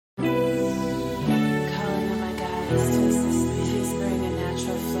Please bring a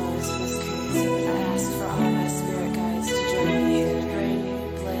natural flow to this creativity. I ask for all my spirit guides to join me here, bring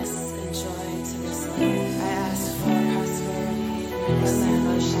bliss and joy to this life. I ask for prosperity and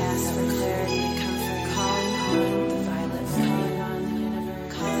establish. I ask for clarity and comfort, calling on the violets, calling on the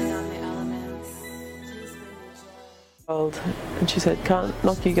universe, calling on the elements. Please bring me joy. Old, and she said, "Can't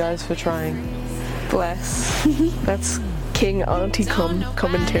knock you guys for trying." Bless. That's King Auntie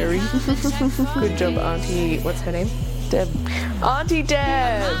commentary. Good job, Auntie. What's her name? Deb. Auntie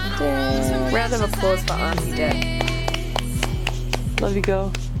Deb. Round of applause for Auntie Deb. Love you,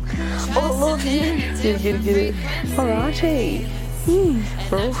 girl. Oh, love you. Get it. Alrighty.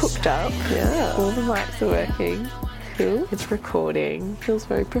 We're all hooked up. Yeah. All the mics are working. Cool. It's recording. Feels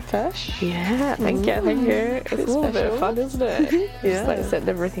very profesh. Yeah, thank you. It's a little bit of fun, isn't it? Yeah. Just like setting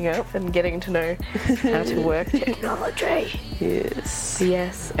everything up and getting to know how to work technology. Yes.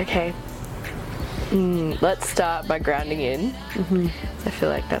 Yes, okay. Let's start by grounding in. I feel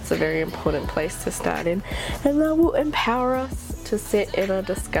like that's a very important place to start in. And that will empower us to sit in a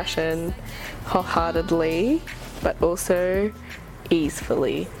discussion wholeheartedly, but also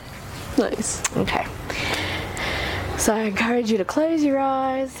easefully. Nice. Okay. So I encourage you to close your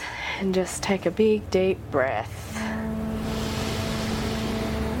eyes and just take a big deep breath.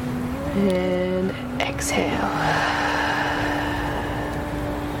 And exhale.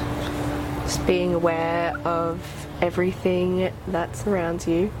 Just being aware of everything that surrounds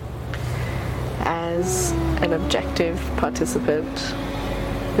you as an objective participant,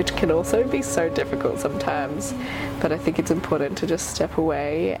 which can also be so difficult sometimes, but I think it's important to just step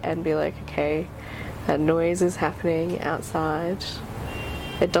away and be like, okay, that noise is happening outside.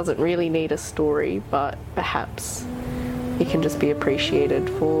 It doesn't really need a story, but perhaps it can just be appreciated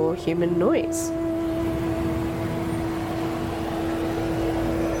for human noise.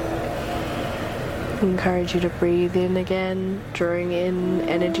 I encourage you to breathe in again, drawing in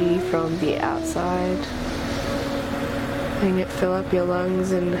energy from the outside, letting it fill up your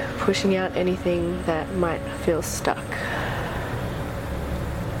lungs and pushing out anything that might feel stuck.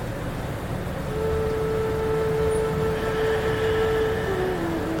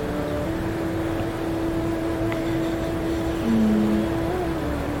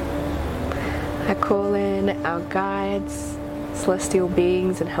 I call in our guides, celestial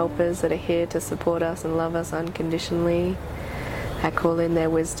beings and helpers that are here to support us and love us unconditionally. I call in their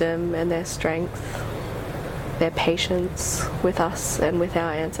wisdom and their strength, their patience with us and with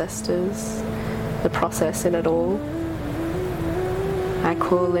our ancestors, the process in it all. I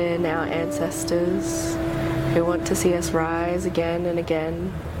call in our ancestors who want to see us rise again and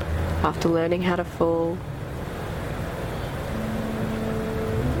again after learning how to fall.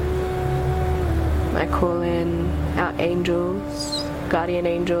 I call in our angels, guardian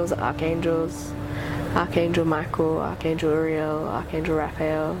angels, archangels, Archangel Michael, Archangel Uriel, Archangel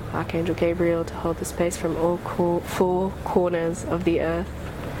Raphael, Archangel Gabriel to hold the space from all four corners of the earth.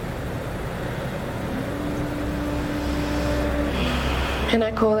 And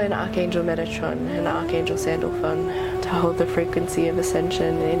I call in Archangel Metatron and Archangel Sandalphon to hold the frequency of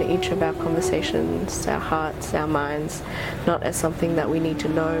ascension in each of our conversations, our hearts, our minds, not as something that we need to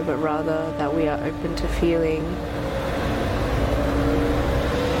know, but rather that we are open to feeling.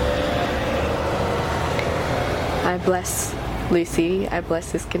 I bless Lucy, I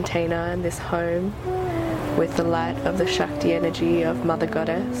bless this container and this home with the light of the Shakti energy of Mother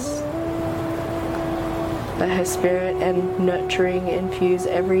Goddess. Let her spirit and nurturing infuse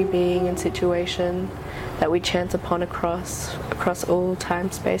every being and situation that we chance upon across all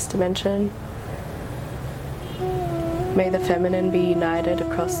time, space, dimension. May the feminine be united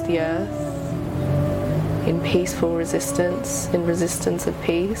across the earth in peaceful resistance, in resistance of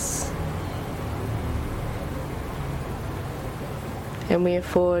peace. And we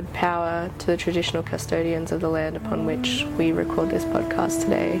afford power to the traditional custodians of the land upon which we record this podcast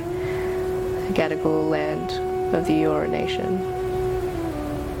today, the Gadigal land of the Eora Nation.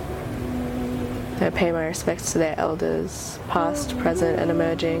 I pay my respects to their elders, past, present, and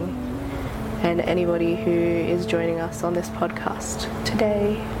emerging, and anybody who is joining us on this podcast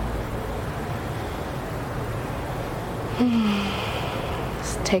today.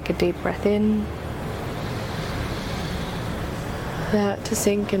 Just take a deep breath in. Allow it to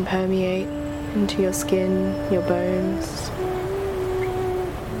sink and permeate into your skin, your bones.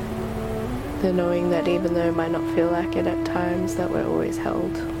 The knowing that even though it might not feel like it at times, that we're always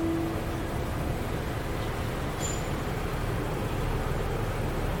held.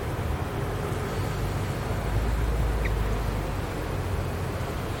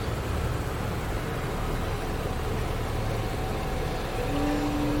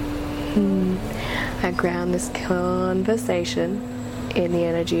 I ground this conversation in the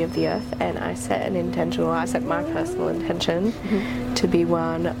energy of the earth, and I set my personal intention to be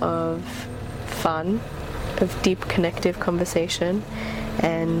one of fun, of deep connective conversation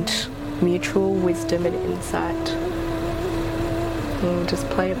and mutual wisdom and insight. We'll just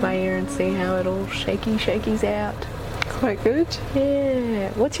play it by ear and see how it all shakies out. Quite good.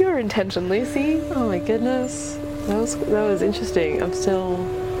 Yeah. What's your intention, Lucy? Oh my goodness. That was interesting. I'm still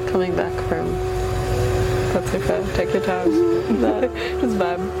coming back from That's okay. Take your time. Just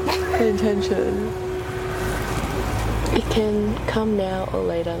vibe. the intention. It can come now or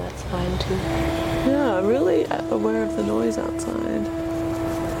later, that's fine too. Yeah, I'm really aware of the noise outside.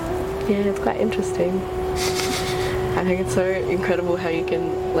 Yeah, it's quite interesting. I think it's so incredible how you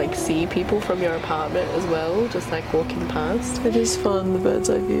can like see people from your apartment as well, just like walking past. It is fun, the bird's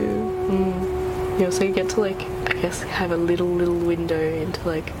eye view. Yeah, so you get to like, I guess, have a little window into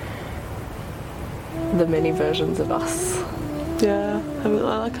like the many versions of us. Yeah, I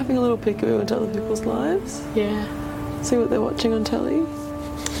like having a little peekaboo into other people's lives. Yeah. See what they're watching on telly.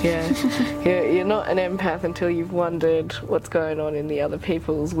 Yeah. You're not an empath until you've wondered what's going on in the other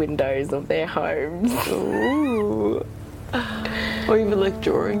people's windows of their homes. Ooh. Or even like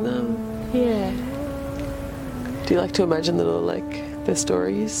drawing them. Yeah. Do you like to imagine their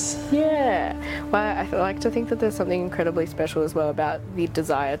stories? Yeah. Well, I like to think that there's something incredibly special as well about the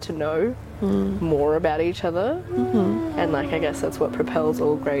desire to know more about each other. And like, I guess that's what propels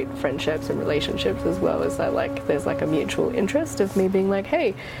all great friendships and relationships as well, is that like there's like a mutual interest of me being like,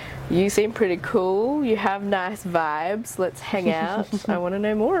 hey, you seem pretty cool, you have nice vibes, let's hang out. I want to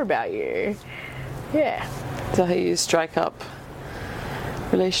know more about you. Yeah. Is that how you strike up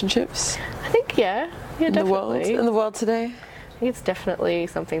relationships? I think, yeah, definitely. In the world today? I think it's definitely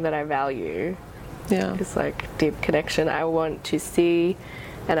something that I value. Yeah. It's like deep connection. I want to see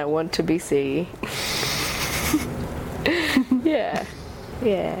and I want to be seen. Yeah.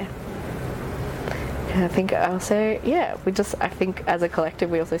 And I think also, I think as a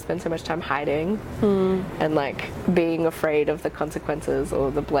collective we also spend so much time hiding and like being afraid of the consequences or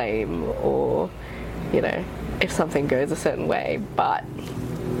the blame or, you know, if something goes a certain way. But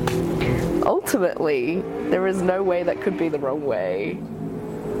ultimately, there is no way that could be the wrong way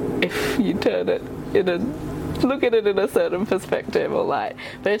if you turn it look at it in a certain perspective or light.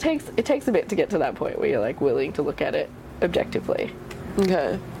 But it takes a bit to get to that point where you're like willing to look at it objectively.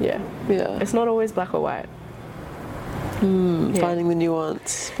 Okay. Yeah. It's not always black or white. Finding the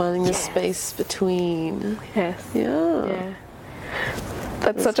nuance, finding the space between. Yes. Yeah.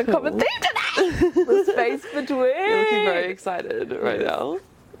 That's such a common theme today. The space between. You're looking very excited right now.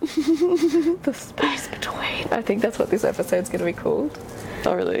 The space between. I think that's what this episode's going to be called.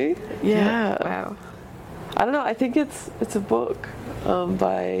 Oh, really? Yeah. Wow. I don't know. I think it's a book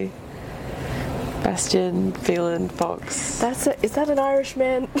by Bastian Phelan Fox. Is that an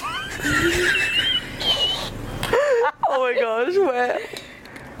Irishman? Oh my gosh, where?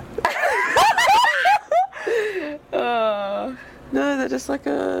 No, they're just like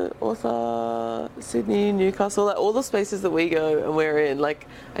a author, Sydney, Newcastle, like all the spaces that we go and we're in, like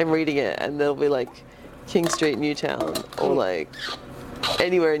I'm reading it and there'll be like King Street, Newtown, or like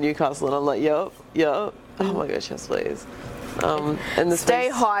anywhere in Newcastle, and I'm like, yup. Oh my gosh, yes please. And Stay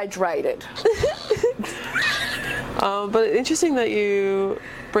hydrated. But interesting that you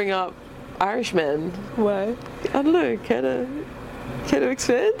bring up Irishmen. Why? I don't know, care to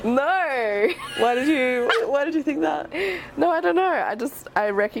expand? No. Why did you think that? No, I don't know. I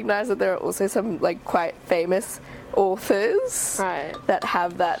recognize that there are also some like quite famous authors that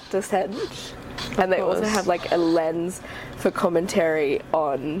have that descent, and they also have like a lens for commentary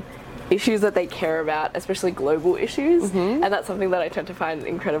on issues that they care about, especially global issues, and that's something that I tend to find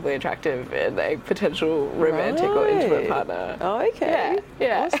incredibly attractive in a potential romantic or intimate partner. Oh, okay.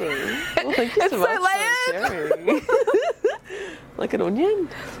 Yeah. Awesome. Well, thank you so much for sharing. Like an onion?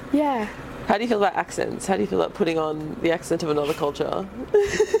 Yeah. How do you feel about accents? How do you feel about putting on the accent of another culture?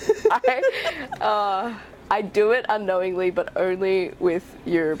 I do it unknowingly, but only with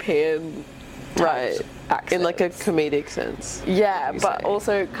European accents. In like a comedic sense. Yeah, but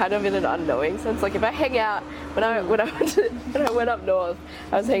also kind of in an unknowing sense. Like if I hang out when I went up north,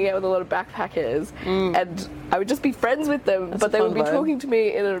 I was hanging out with a lot of backpackers, and I would just be friends with them, but they would be talking to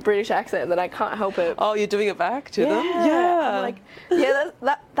me in a British accent, and then I can't help it. Oh, you're doing it back to them? Yeah. I'm like, yeah,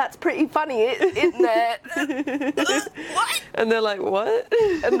 that's pretty funny, isn't it? What? And they're like, what?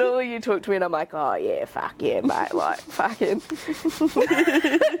 And normally you talk to me, and I'm like, oh yeah, fuck yeah, mate, like fucking.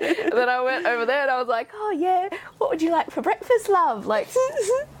 And then I went over there, and I was like, oh yeah, what would you like for breakfast, love? Like,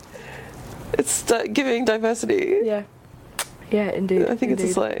 it's giving diversity. Yeah, indeed. I think it's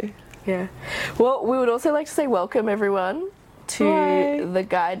a slay. Yeah. Well, we would also like to say welcome, everyone, to Hi. the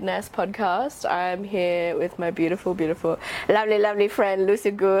Guide Ness podcast. I'm here with my beautiful, beautiful, lovely, lovely friend,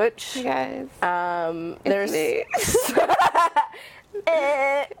 Lucy Gooch. Hey guys. There's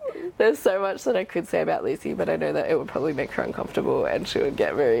there's so much that I could say about Lucy, but I know that it would probably make her uncomfortable and she would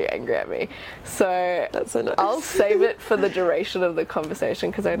get very angry at me. So That's so nice. I'll save it for the duration of the conversation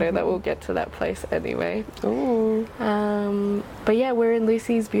because I know that we'll get to that place anyway. Ooh. But yeah, we're in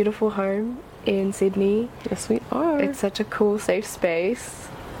Lucy's beautiful home in Sydney. Yes, we are. It's such a cool, safe space.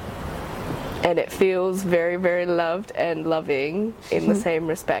 And it feels very, very loved and loving in the same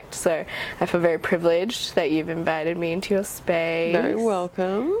respect. So I feel very privileged that you've invited me into your space. Very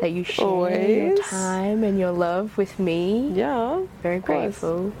welcome. That you share your Always. time and your love with me. Yeah. Very of course.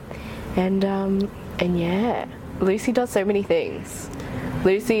 grateful. And yeah, Lucy does so many things.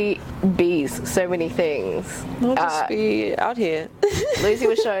 Lucy bees so many things. Not just be out here. Lucy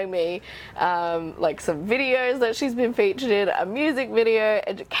was showing me like some videos that she's been featured in, a music video,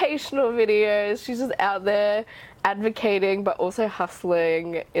 educational videos. She's just out there advocating but also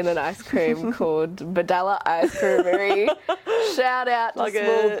hustling in an ice cream called Badala Ice Creamery. Shout out to Like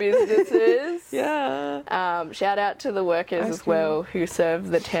small it. businesses. Yeah. Shout out to the workers Ice as well who serve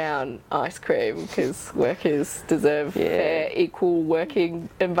the town ice cream because workers deserve fair, equal working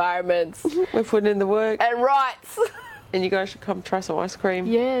environments We're putting in the work. and rights. And you guys should come try some ice cream.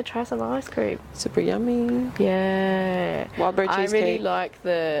 Yeah, try some ice cream. Super yummy. Yeah. Wild berry I cheesecake. really like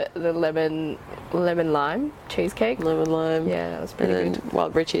the lemon lime cheesecake. Lemon lime. Yeah, that was pretty And good. then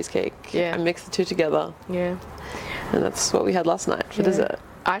wild berry cheesecake. Yeah. I mix the two together. Yeah. And that's what we had last night for dessert.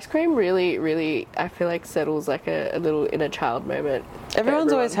 Ice cream really, really, I feel like settles like a little inner child moment. for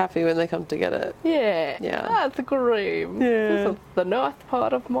Everyone's always everyone. happy when they come to get it. Yeah. Yeah. Ah, it's cream. Yeah. This is the nice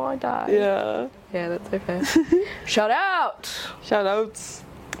part of my day. Yeah. Yeah, that's so fair. Shout out! Shout outs.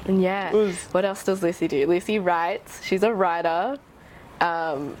 And yeah, Oof. what else does Lucy do? Lucy writes. She's a writer.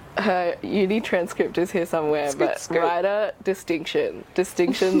 Her uni transcript is here somewhere, but writer distinction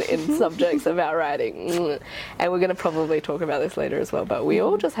in subjects about writing. And we're going to probably talk about this later as well, but we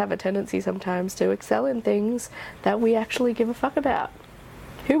all just have a tendency sometimes to excel in things that we actually give a fuck about.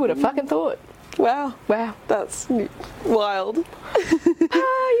 Who would have fucking thought? Wow. Wow. That's wild.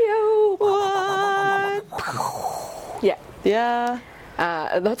 What? Yeah. Yeah.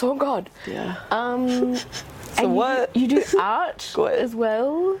 That's on God. Yeah. So and what? You do art Good. as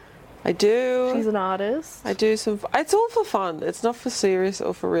well. I do. She's an artist. I do some. It's all for fun. It's not for serious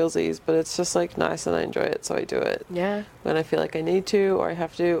or for realsies, but it's just like nice and I enjoy it, so I do it. Yeah. When I feel like I need to or I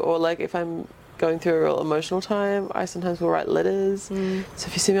have to, or like if I'm going through a real emotional time, I sometimes will write letters. So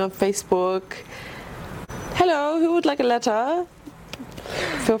if you see me on Facebook, hello, who would like a letter?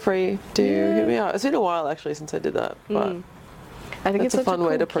 Feel free to hit me out. It's been a while actually since I did that, but I think it's it's a fun such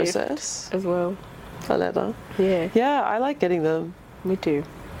way to cool gift process as well. a letter. Yeah. Yeah, I like getting them Me too.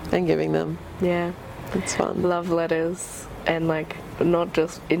 and giving them. Yeah. It's fun. Love letters and like not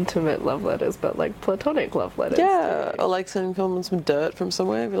just intimate love letters, but like platonic love letters. Yeah, too. or like sending someone some dirt from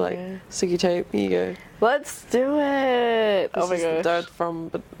somewhere. Be like, Yeah. sticky tape, here you go. Let's do it. Oh my This is the gosh. dirt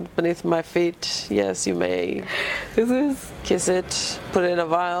from beneath my feet. Yes, you may This is kiss it, put it in a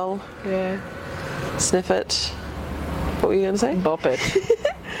vial, sniff it. What were you going to say? bop it.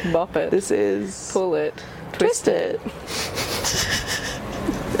 Bop it. This is Pull it. twist it.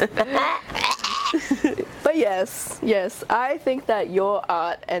 But yes, I think that your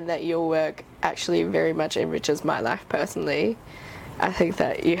art and that your work actually very much enriches my life personally. I think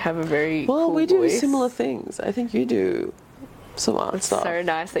that you have a very Well, cool we do voice. similar things. I think you do some art stuff. So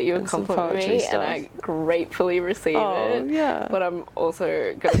nice that you would and some compliment poetry me, and I gratefully receive it. Yeah. But I'm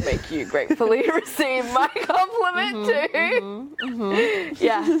also going to make you gratefully receive my compliment too.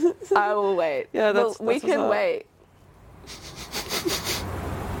 Yeah, I will wait. Yeah, Well, that's we what's can up. wait.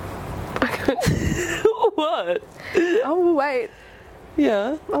 What? I will wait.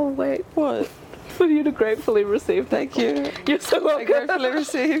 Yeah. I will wait What? for you to gratefully receive. Thank you. You're so I welcome. gratefully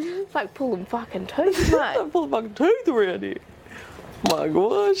receive. It's like pulling fucking teeth, mate. I'm full of fucking teeth around here. My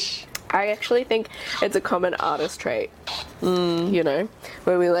gosh. I actually think it's a common artist trait, you know,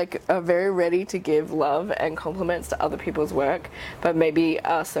 where we like are very ready to give love and compliments to other people's work, but maybe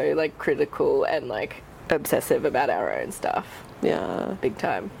are so like critical and like obsessive about our own stuff. Yeah. Big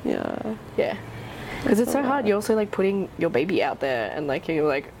time. Yeah. Yeah. Because it's so hard. You're also like putting your baby out there and like you're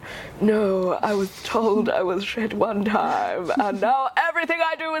like, no, I was told I was shit one time and now everything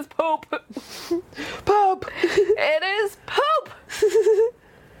I do is poop. Poop. It is poop.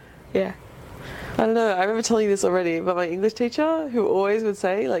 Yeah. I don't know. I remember telling you this already, but my English teacher, who always would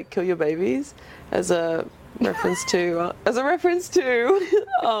say, like, kill your babies as a reference to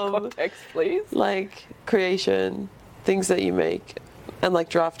Context, please. like creation, things that you make, and like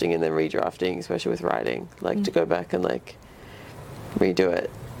drafting and then redrafting, especially with writing, like to go back and like redo it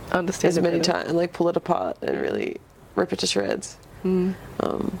Understand as it many better. times and like pull it apart and really rip it to shreds.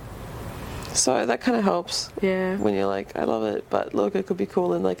 So that kind of helps Yeah. when you're like, I love it, but look, it could be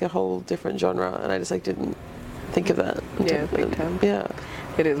cool in like a whole different genre, and I just like didn't think of that. Yeah, big time. Yeah.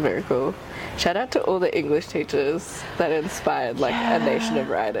 It is very cool. Shout out to all the English teachers that inspired like a nation of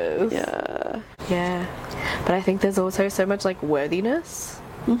writers. Yeah. Yeah. But I think there's also so much like worthiness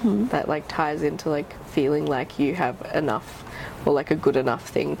that like ties into like feeling like you have enough or like a good enough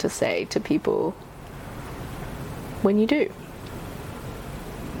thing to say to people when you do.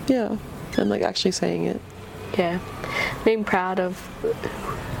 Yeah. And like actually saying it. Yeah. Being proud of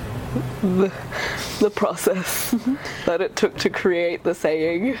the process that it took to create the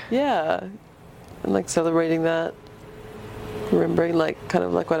saying. Yeah. And like celebrating that. Remembering like kind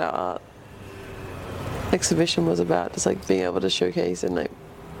of like what our art exhibition was about. Just like being able to showcase and like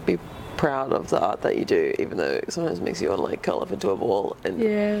be proud of the art that you do, even though it sometimes makes you want to like curl up into a ball and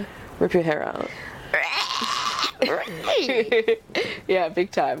rip your hair out. Yeah, big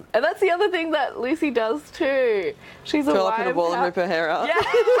time. And that's the other thing that Lucy does too. She's a Curl up in a ball and rip her hair out.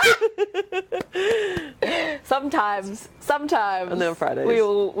 Yeah. Sometimes. And then on Fridays.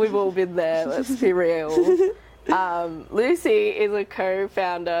 We've all been there, let's be real. Lucy is a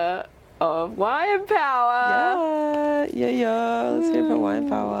co-founder of YEmpower. Yeah. Let's hear about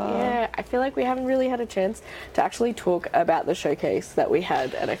YEmpower. Yeah, I feel like we haven't really had a chance to actually talk about the showcase that we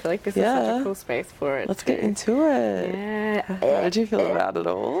had, and I feel like this is such a cool space for it. Let's get into it. Yeah. How did you feel about it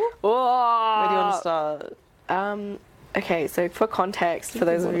all? Whoa. Where do you want to start? Okay, so for context, for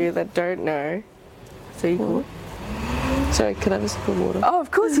those of you that don't know, so you can... Sorry, can I have a sip of water? Oh, of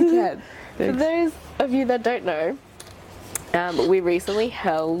course you can. For Thanks. those of you that don't know, we recently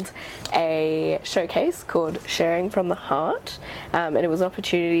held a showcase called Sharing from the Heart, and it was an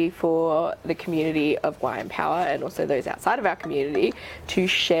opportunity for the community of YEmpower and also those outside of our community to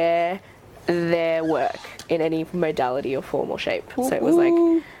share their work in any modality or form or shape. So it was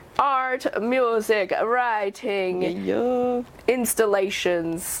like art, music, writing,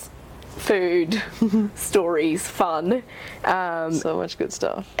 installations, food, stories, fun. So much good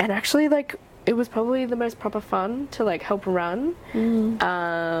stuff. And actually, like, it was probably the most proper fun to like help run.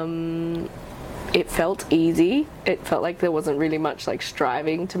 It felt easy. It felt like there wasn't really much like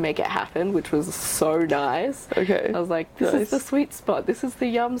striving to make it happen, which was so nice. Okay. I was like, this is the sweet spot. This is the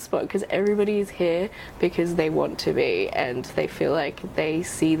yum spot, because everybody is here because they want to be and they feel like they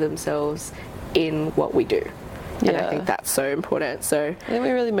see themselves in what we do. And I think that's so important. So I think we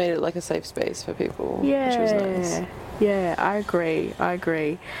really made it like a safe space for people, which was nice. Yeah, I agree.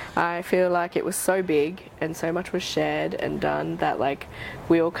 I feel like it was so big and so much was shared and done that like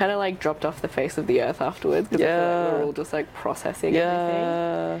we all kind of like dropped off the face of the earth afterwards, because I feel like we're all just like processing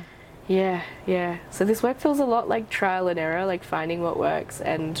everything. Yeah. So this work feels a lot like trial and error, like finding what works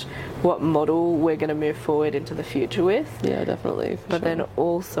and what model we're going to move forward into the future with. Yeah, definitely. But then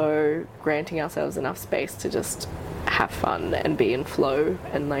also granting ourselves enough space to just have fun and be in flow,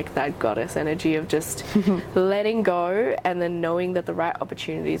 and like that goddess energy of just letting go and then knowing that the right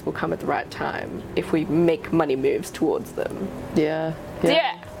opportunities will come at the right time if we make money moves towards them. Yeah.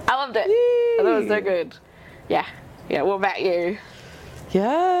 I loved it. I thought it was so good. Yeah. What about you?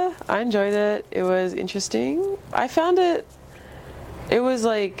 Yeah, I enjoyed it. It was interesting. I found it was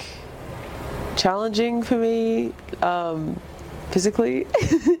like challenging for me physically,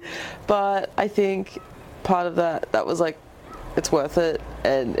 but I think part of that was like, it's worth it,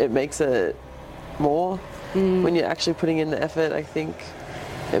 and it makes it more when you're actually putting in the effort. I think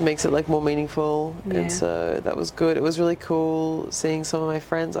it makes it like more meaningful, and so that was good. It was really cool seeing some of my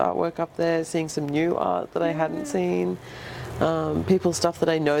friends' artwork up there, seeing some new art that I hadn't seen. People's stuff that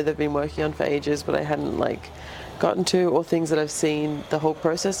I know they've been working on for ages, but I hadn't like gotten to, or things that I've seen the whole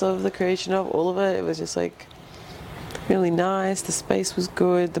process of the creation of, all of it. It was just like really nice. The space was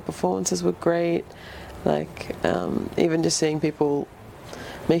good. The performances were great. Like even just seeing people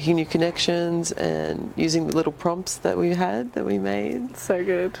making new connections and using the little prompts that we made. So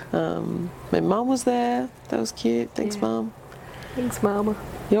good. My mum was there. That was cute. Thanks, Mum. Thanks, Mama.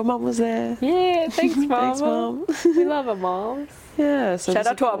 Your mum was there. Yeah, thanks, Mama. Thanks, Mum. We love our moms. Yeah. So Shout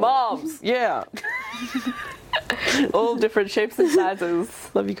out to our moms. Yeah. All different shapes and sizes.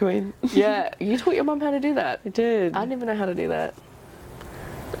 Love you, Queen. Yeah, you taught your mum how to do that. I did. I didn't even know how to do that.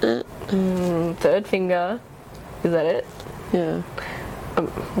 Third finger. Is that it? Yeah.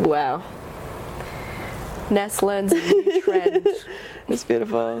 Wow. Ness learns a new trend. It's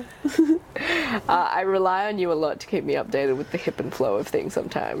beautiful. I rely on you a lot to keep me updated with the hip and flow of things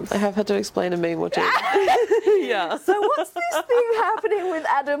sometimes. I have had to explain a meme or two. Yeah. So what's this thing happening with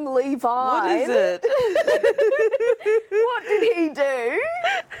Adam Levine? What is it? What did he do?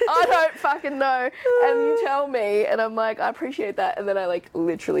 I don't fucking know. And you tell me, and I'm like, I appreciate that, and then I like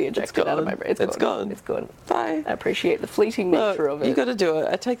literally eject it out of my brain. It's gone. It's gone. Bye. I appreciate the fleeting nature of it. You got to do it.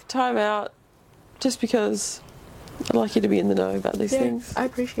 I take the time out just because I'd like you to be in the know about these things. I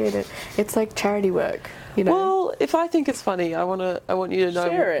appreciate it. It's like charity work, you know. Well, if I think it's funny, I want you to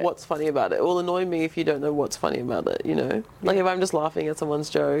know what's funny about it. It will annoy me if you don't know what's funny about it, you know. Like if I'm just laughing at someone's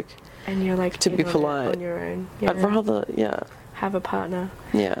joke, and you're like to be polite on your own. I'd rather have a partner.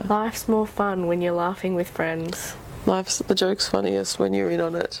 Yeah. Life's more fun when you're laughing with friends. The joke's funniest when you're in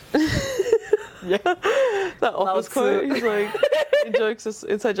on it. Yeah. That office quote. He's like,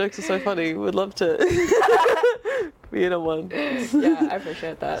 inside jokes are so funny. Would love to be in on one. Yeah, I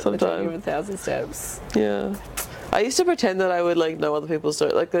appreciate that. Sometimes. Even 1,000 steps. Yeah. I used to pretend that I would like know other people's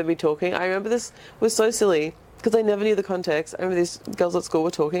stories, like they'd be talking. I remember this was so silly because I never knew the context. I remember these girls at school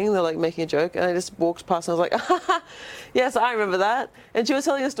were talking, they're like making a joke, and I just walked past and I was like, yes, I remember that. And she was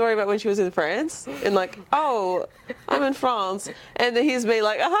telling a story about when she was in France, and like, oh, I'm in France, and then he's me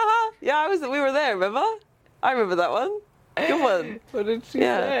like, yeah, we were there, remember? I remember that one. Good one. What did she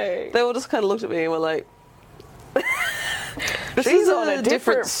say? They all just kind of looked at me and were like, she's on a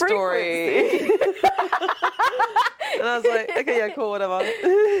different story. And I was like, okay, yeah, cool, whatever.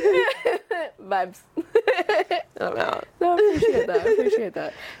 Vibes. I'm out. No, I appreciate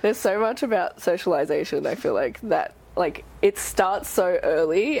that. There's so much about socialization, I feel like, that like it starts so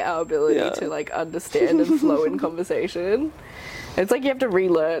early, our ability to like understand and flow in conversation. It's like you have to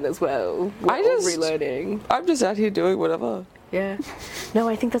relearn as well. Relearning. I'm just out here doing whatever. Yeah. No,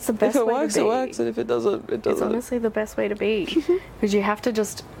 I think that's the best way to be. If it works, it works, and if it doesn't, it doesn't. It's honestly the best way to be. Because you have to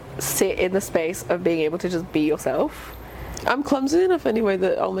just sit in the space of being able to just be yourself. I'm clumsy enough anyway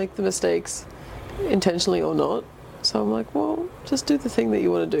that I'll make the mistakes intentionally or not. So I'm like, well, just do the thing that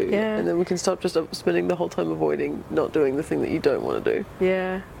you want to do. Yeah. And then we can stop just spending the whole time avoiding not doing the thing that you don't want to do.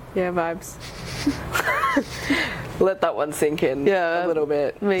 Yeah. Yeah, vibes. Let that one sink in a little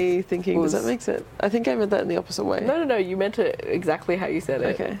bit. Me thinking, does that make sense? I think I meant that in the opposite way. No, you meant it exactly how you said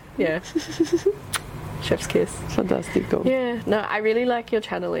it. Okay. Yeah. Chef's kiss. Fantastico. Yeah. No, I really like your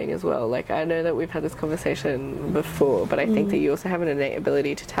channeling as well. Like, I know that we've had this conversation before, but I think that you also have an innate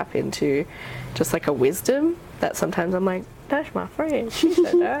ability to tap into just like a wisdom that sometimes I'm like, that's my friend, she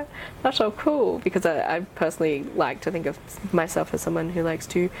said that. That's so cool. Because I personally like to think of myself as someone who likes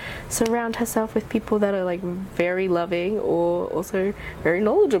to surround herself with people that are like very loving or also very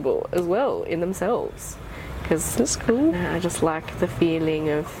knowledgeable as well in themselves. Because that's cool. I just like the feeling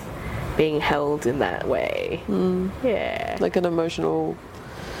of being held in that way. Yeah. Like an emotional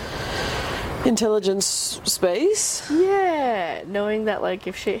intelligence space. Yeah, knowing that like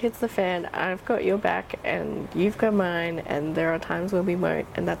if shit hits the fan, I've got your back and you've got mine, and there are times when we won't,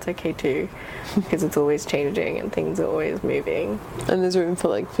 and that's okay too, because it's always changing and things are always moving. And there's room for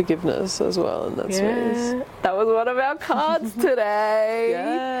like forgiveness as well in that space. That was one of our cards today.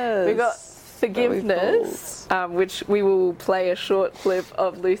 Yes. We got forgiveness, which we will play a short clip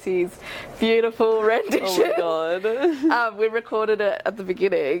of Lucy's beautiful rendition. Oh my god. We recorded it at the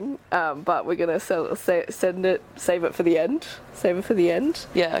beginning, but we're gonna save it for the end. Save it for the end.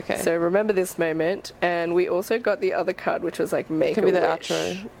 Yeah, okay. So remember this moment, and we also got the other card, which was like make a wish. Could be the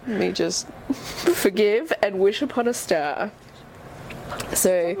outro. Me just forgive and wish upon a star.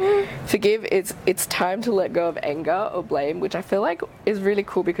 So forgive, it's time to let go of anger or blame, which I feel like is really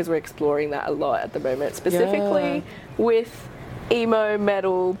cool because we're exploring that a lot at the moment, specifically with emo,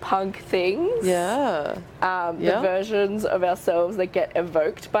 metal, punk things. Yeah. The versions of ourselves that get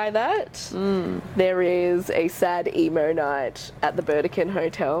evoked by that. There is a sad emo night at the Burdekin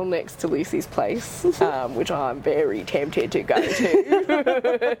Hotel next to Lucy's place, which I'm very tempted to go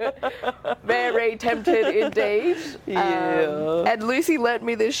to. Very tempted indeed. And Lucy lent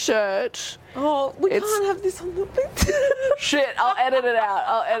me this shirt. Oh, we can't have this on the bit. Shit, I'll edit it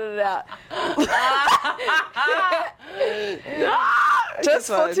out. Just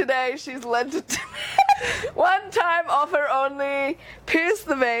for today, she's lent it to me. One time offer only, pierce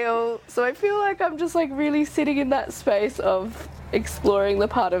the veil. So I feel like I'm just like really sitting in that space of exploring the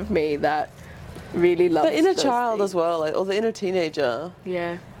part of me that really loves the inner child as well, like, or the inner teenager.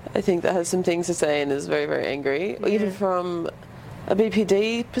 Yeah. I think that has some things to say and is very, very angry. Or even from a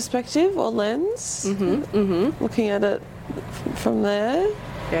BPD perspective or lens, looking at it from there.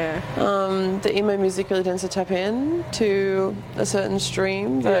 Yeah. The emo music really tends to tap in to a certain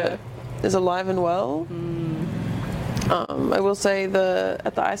stream that is alive and well. I will say at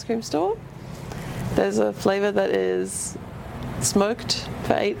the ice cream store, there's a flavour that is smoked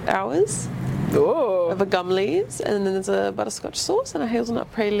for 8 hours over gum leaves, and then there's a butterscotch sauce and a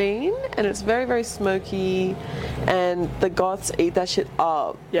hazelnut praline, and it's very, very smoky, and the goths eat that shit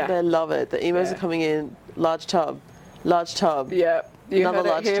up. Yeah. They love it. The emos are coming in, large tub. Yep. You Another heard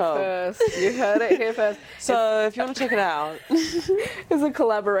large it here tub. first. You heard it here first. So if you want to check it out, It's a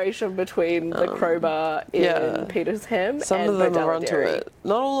collaboration between the Crowbar in Petersham some and of them Bodella are onto Dairy. it.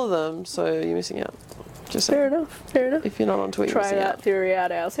 Not all of them, so you're missing out. Just Fair saying. enough. If you're not onto it, you're Try missing that out. theory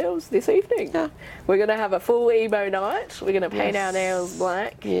out ourselves this evening. Yeah. We're going to have a full emo night. We're going to paint our nails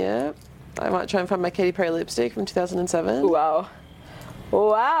black. Yeah. I might try and find my Katy Perry lipstick from 2007. Wow.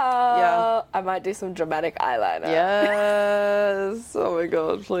 Yeah. I might do some dramatic eyeliner. Yes. Oh my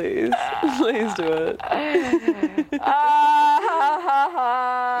god, please. Please do it.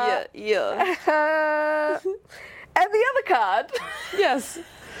 Yeah. And the other card. Yes.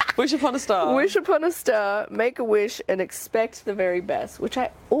 Wish upon a star. Wish upon a star, make a wish, and expect the very best, which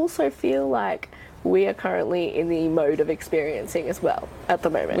I also feel like we are currently in the mode of experiencing as well at the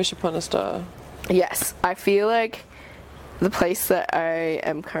moment. Wish upon a star. Yes, I feel like the place that I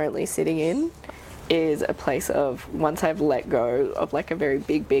am currently sitting in is a place of, once I've let go of like a very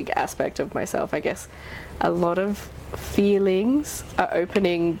big aspect of myself, I guess a lot of feelings are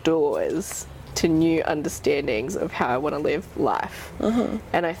opening doors to new understandings of how I want to live life.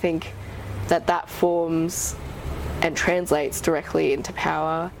 And I think that forms and translates directly into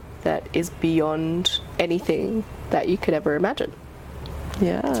power that is beyond anything that you could ever imagine.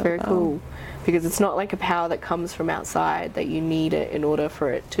 Yeah. It's very cool. Because it's not like a power that comes from outside, that you need it in order for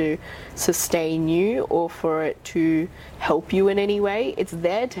it to sustain you or for it to help you in any way. It's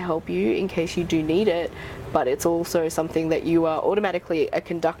there to help you in case you do need it, but it's also something that you are automatically a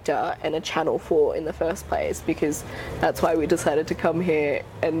conductor and a channel for in the first place, because that's why we decided to come here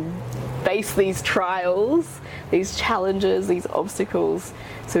and face these trials, these challenges, these obstacles,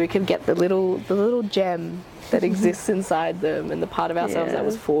 so we can get the little gem that exists inside them and the part of ourselves that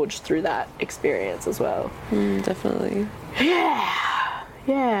was forged through that experience as well. Definitely.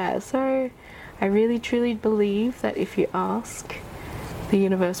 Yeah, so I really truly believe that if you ask, the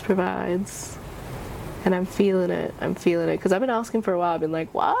universe provides. And I'm feeling it, because I've been asking for a while. I've been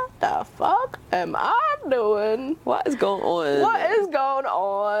like, what the fuck am I doing? What is going on? What is going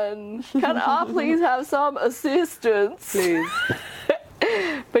on? Can I please have some assistance? Please.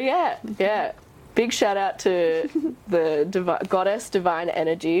 But yeah. Big shout out to the goddess Divine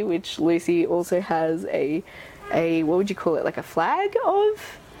Energy, which Lucy also has a what would you call it, like a flag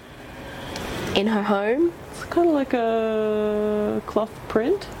of in her home. It's kind of like a cloth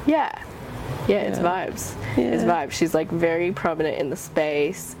print. Yeah, it's vibes. It's vibes. She's like very prominent in the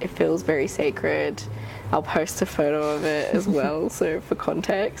space. It feels very sacred. I'll post a photo of it as well, so for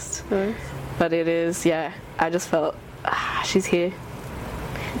context. Nice. But it is, I just felt she's here.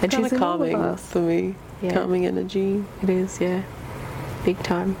 And Kind she's of in all of calming us. for me. Yeah. Calming energy. It is, big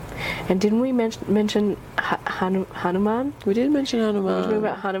time. And didn't we mention Hanuman? We did mention Hanuman. Talking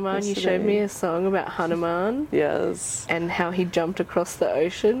about Hanuman, you showed me a song about Hanuman. Yes. And how he jumped across the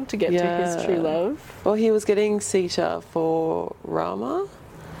ocean to get to his true love. Well, he was getting Sita for Rama,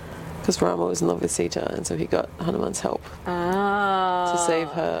 because Rama was in love with Sita, and so he got Hanuman's help to save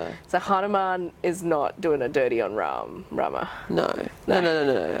her. So Hanuman is not doing a dirty on Rama. No.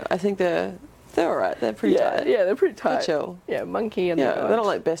 I think they're alright. They're pretty tight. Yeah, they're pretty tight. They're chill. Yeah, monkey and Yeah, they're not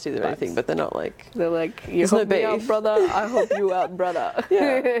like besties or anything, but they're not like... They're like, you There's help no me out, beef. brother, I help you out, brother.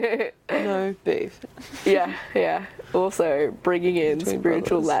 No beef. Yeah. Also, bringing in Between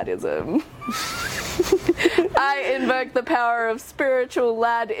spiritual brothers. Ladism. I invoke the power of spiritual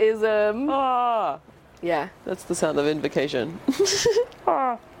Ladism. Ah! Yeah. That's the sound of invocation.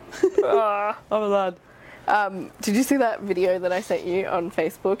 I'm a lad. Did you see that video that I sent you on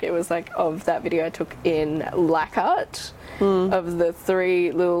Facebook? It was like of that video I took in Leichhardt of the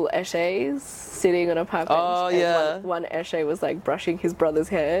 3 little eshays sitting on a park bench. Oh, and yeah. One eshay was like brushing his brother's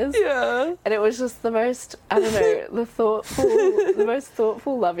hairs. Yeah. And it was just the most, I don't know, the most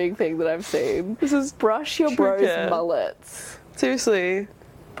thoughtful, loving thing that I've seen. This is Brush your true bro's care. mullets. Seriously.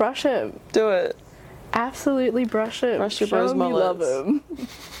 Brush him. Do it. Absolutely brush him. Brush your Show bro's him you love mullets. him.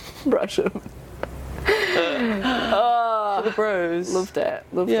 Brush him. For the bros. Loved it.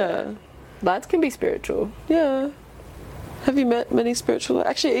 Yeah. Lads can be spiritual. Yeah. Have you met many spiritual...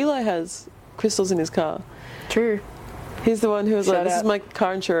 Actually, Eli has crystals in his car. True. He's the one who was Shout like, this out. is my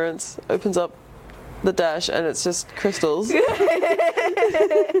car insurance, opens up the dash and it's just crystals. Yeah,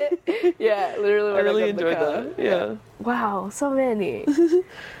 literally. I when really got in the enjoyed car. that. Yeah. Wow, so many.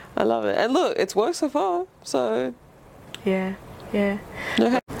 I love it. And look, it's worked so far. So Yeah. no,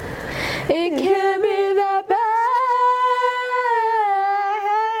 It can't be that bad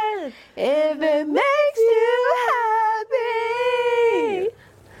if it makes you happy.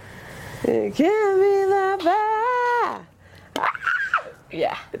 it can't be that bad.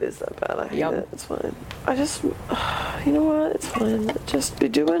 Yeah. It is that bad. I hate Yum. it. It's fine. I just, you know what? It's fine. It just be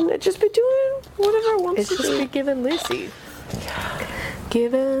doing whatever it wants It's to just do. be giving Lucy.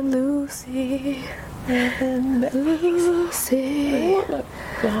 Giving Lucy. I Lucy. want like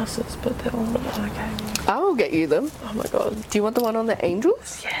glasses, but they're all okay. I will get you them. Oh my god. Do you want the one on the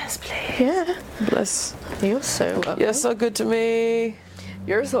angels? Yes, please. Yeah. Bless. You're so welcome. You're so good to me.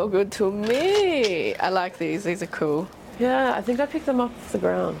 You're so good to me. I like these. These are cool. Yeah, I think I picked them up off the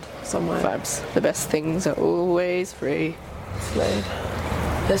ground somewhere. Vibes. The best things are always free. Slade.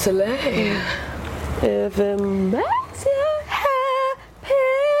 That's a lay. If it makes you Happy.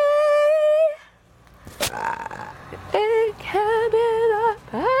 It can be that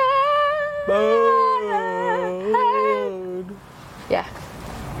bad. Yeah.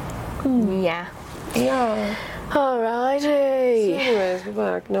 Yeah. yeah. Alrighty. Anyways, we're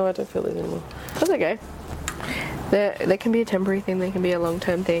back. No, I don't feel it anymore. That's okay. They can be a temporary thing, they can be a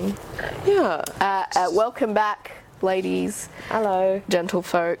long-term thing. Yeah. Welcome back, ladies, Hello.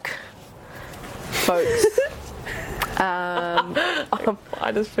 folks.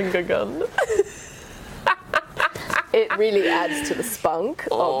 I just finger gun. It really adds to the spunk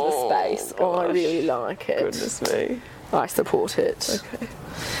of the space. Oh, I really like it. Goodness me. I support it. Okay.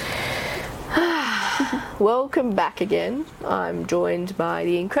 Welcome back again. I'm joined by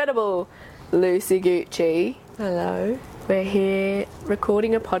the incredible Lucy Gooch. Hello. We're here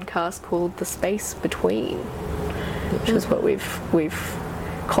recording a podcast called The Space Between, which is what we've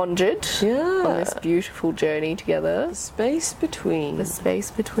conjured on this beautiful journey together. The space between. The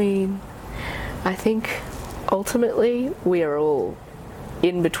space between. I think ultimately we are all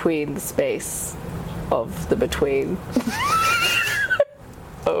in between the space of the between.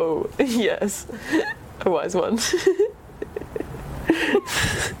 Oh, yes. A wise one.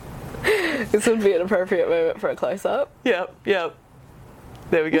 This would be an appropriate moment for a close-up. Yep.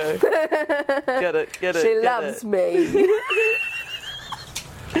 There we go. Get it. She loves me.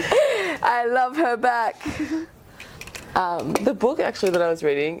 I love her back. The book actually that I was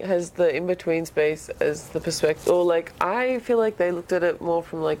reading has the in-between space as the perspective, or like I feel like they looked at it more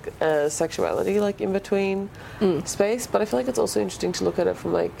from like sexuality, like in-between space, but I feel like it's also interesting to look at it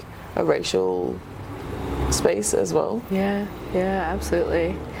from like a racial space as well. Yeah,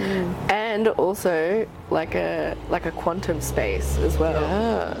 absolutely. And also like a quantum space as well.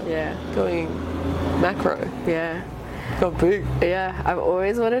 Yeah. Going macro. Yeah. Got big. Yeah, I've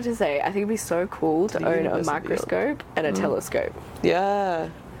always wanted to say, I think it'd be so cool to own a universe and microscope and a telescope. Yeah.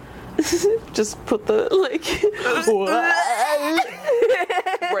 Just put the like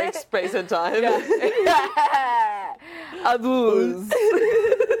break space and time. Abuse.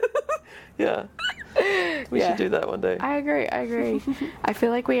 Yeah. We should do that one day. I agree. I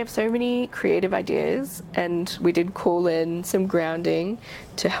feel like we have so many creative ideas, and we did call in some grounding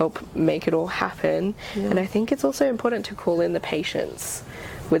to help make it all happen. And I think it's also important to call in the patience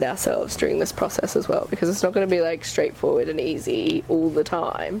with ourselves during this process as well, because it's not going to be like straightforward and easy all the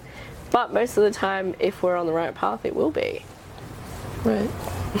time. But most of the time, if we're on the right path, it will be. Right.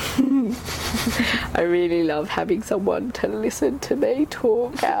 I really love having someone to listen to me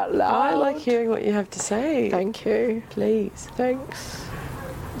talk out loud. I like hearing what you have to say. Thank you. Please. Thanks.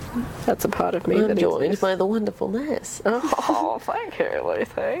 That's a part of me I'm that joined exists. by the wonderful Ness. Oh, thank you,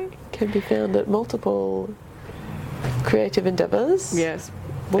 Lucy. Can be found at multiple creative endeavours. Yes.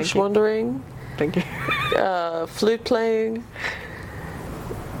 Bush wandering, Thank you. flute playing,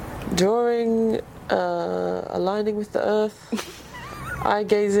 drawing, aligning with the earth, eye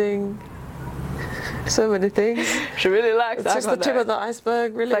gazing, so many things. She really likes It's just the tip of the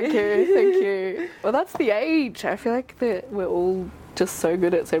iceberg, really. Thank you. Well, that's the age. I feel like that we're all just so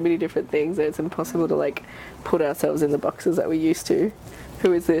good at so many different things that it's impossible to like put ourselves in the boxes that we used to.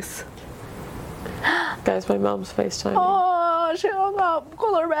 Who is this? Guys, my mum's FaceTiming. Oh, she hung up.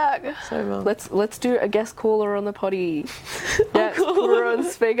 Call her back. Sorry, Mum. Let's do a guest caller on the potty. Yes, we're on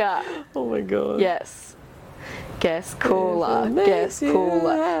speaker. Oh my god. Yes. Guest caller. If it Guest makes you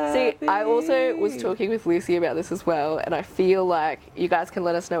caller. See, I also was happy. talking with Lucy about this as well, and I feel like you guys can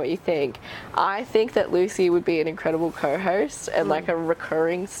let us know what you think. I think that Lucy would be an incredible co-host and like a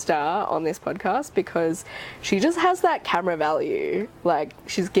recurring star on this podcast, because she just has that camera value. Like,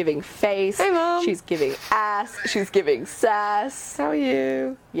 she's giving face. Hey, Mum. She's giving ass. She's giving sass. How are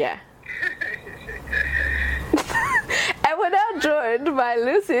you? Yeah. And we're now joined by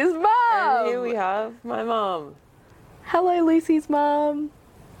Lucy's mum. And here we have my mom. Hello, Lucy's mum.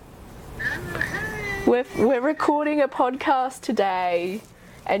 We're recording a podcast today,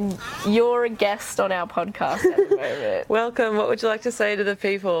 and you're a guest on our podcast at the moment. Welcome. What would you like to say to the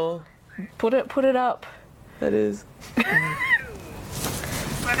people? Put it up. That is.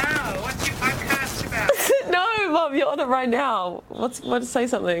 Wow, what's your podcast about? No, Mom, you're on it right now. Want to say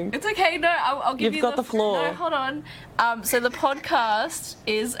something? It's okay. No, I'll give You've you got the floor. No, hold on. So the podcast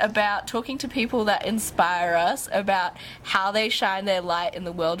is about talking to people that inspire us about how they shine their light in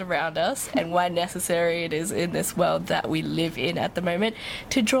the world around us and why necessary it is in this world that we live in at the moment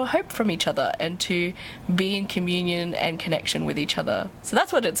to draw hope from each other and to be in communion and connection with each other. So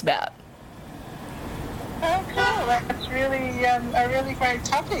that's what it's about. Oh, cool. That's really a really great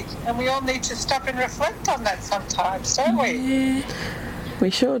topic. And we all need to stop and reflect on that sometimes, don't we? We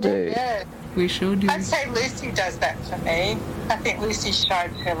sure do. Yeah. We sure do. I'd say Lucy does that for me. I think Lucy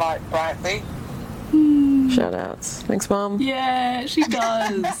shines her light brightly. Shout outs. Thanks, Mom. Yeah, she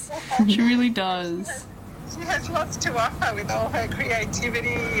does. She really does. She has lots to offer with all her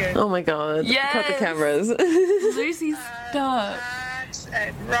creativity and Oh my God. Yes. Cut the cameras. Lucy's stuff. art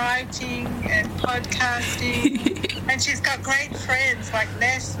and writing and podcasting. And she's got great friends like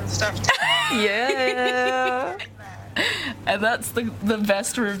Ness and stuff too. Yeah. And that's the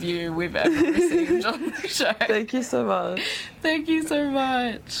best review we've ever received on the show. Thank you so much. Thank you so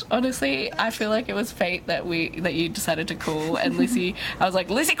much. Honestly, I feel like it was fate that you decided to call. And Lucy, I was like,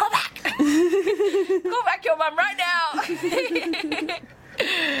 Lucy, call back! Call back your mum right now!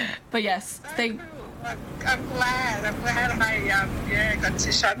 But yes, I'm glad I got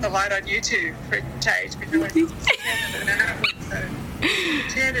to shine the light on you two for a change. We've been doing an hour, so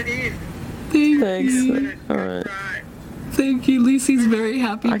turn it in. Thanks. All right. Thank you. Lucy's very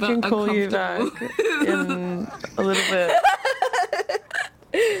happy. I can call you back in a little bit.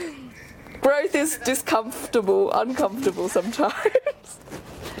 Growth is uncomfortable sometimes.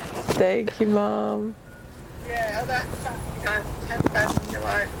 Thank you, Mom. Yeah, that's have fun in your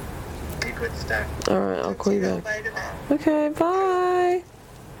life. Be good stuff. All right, I'll call you back. Later now. Okay, bye.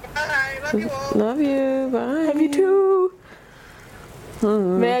 Bye. Love you all. Love you. Bye. Love you too.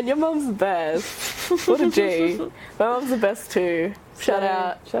 Man, your mum's the best. What a G. My mum's the best too. Shout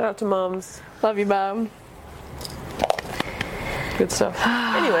out. Shout out to moms. Love you, mum. Good stuff.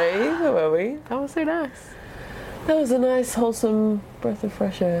 Anyway, where were we? That was so nice. That was a nice, wholesome breath of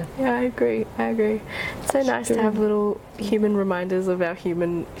fresh air. Yeah, I agree. It's so nice to have little human reminders of our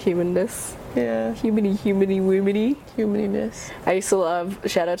humanness. Yeah. Humany, woomany. Humaniness. I used to love,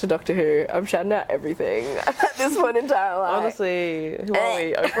 shout out to Doctor Who. I'm shouting out everything at this point in time. Like, Honestly, who are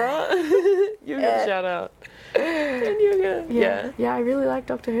we? Oprah? You're gonna shout out. And you're gonna, yeah, I really like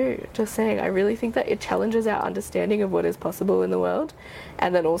Doctor Who. Just saying, I really think that it challenges our understanding of what is possible in the world.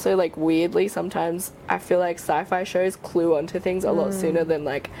 And then also, like, weirdly, sometimes I feel like sci-fi shows clue onto things a lot sooner than,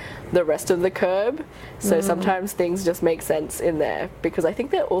 like, the rest of the curb. So sometimes things just make sense in there because I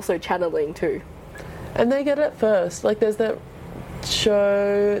think they're also channeling too. And they get it first. Like, there's that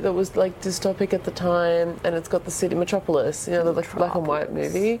show that was, like, dystopic at the time, and it's got the city, Metropolis, you know, the like, black and white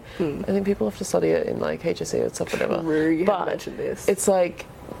movie. I think people have to study it in, like, HSC or stuff, whatever. You but haven't mentioned this. It's like,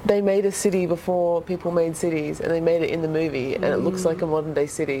 they made a city before people made cities, and they made it in the movie, and it looks like a modern day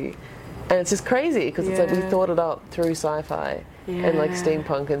city. And it's just crazy because it's like we thought it up through sci-fi and like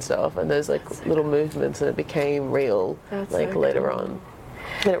steampunk and stuff, and there's like little movements, and it became real like so later on.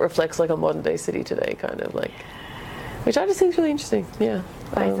 And it reflects like a modern day city today, kind of like, which I just think is really interesting. Yeah,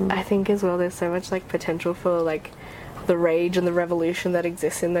 I think as well there's so much like potential for like the rage and the revolution that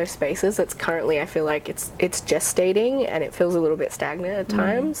exists in those spaces. It's currently, I feel like it's gestating, and it feels a little bit stagnant at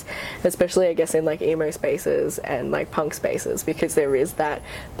times, especially I guess in like emo spaces and like punk spaces, because there is that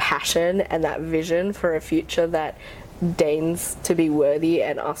passion and that vision for a future that deigns to be worthy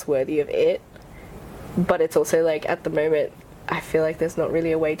and us worthy of it. But it's also like at the moment I feel like there's not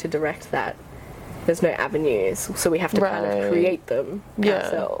really a way to direct that. There's no avenues, so we have to kind of create them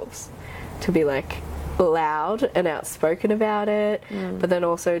ourselves to be like loud and outspoken about it, but then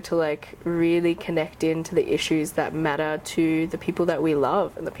also to like really connect into the issues that matter to the people that we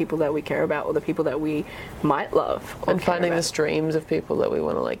love and the people that we care about, or the people that we might love, and finding the streams of people that we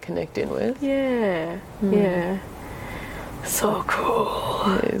want to like connect in with. Yeah. So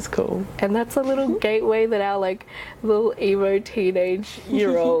cool. It is cool. And that's a little gateway that our like little emo teenage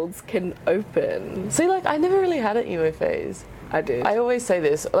year olds can open. See, like I never really had an emo phase. I did. I always say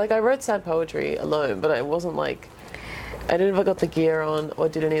this, like I wrote sad poetry alone, but I wasn't like, I never got the gear on or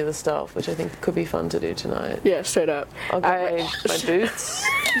did any of the stuff, which I think could be fun to do tonight. Yeah, straight up. I'll get my boots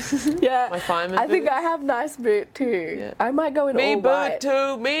Yeah. My fireman I think boots. I have nice boot too. Yeah. I might go in Me all boot white.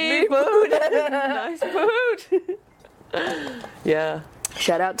 too. Me boot. Nice boot. Yeah.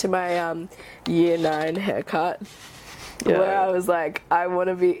 Shout out to my year 9 haircut. Yeah. Where I was like, I want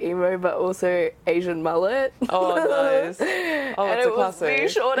to be emo, but also Asian mullet. Oh, nice. Oh, And it's it a was the classic.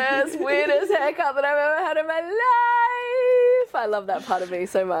 shortest, weirdest haircut that I've ever had in my life. I love that part of me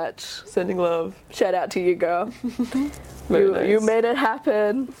so much. Sending love. Shout out to you, girl. Very you, nice. you made it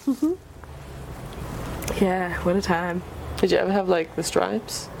happen. Yeah, what a time. Did you ever have like the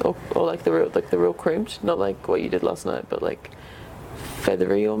stripes or like the real crimped? Not like what you did last night, but like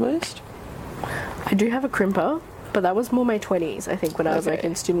feathery almost. I do have a crimper, but that was more my 20s, I think, when I was like Okay.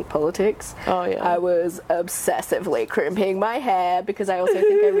 in student politics. Oh yeah. I was obsessively crimping my hair because I also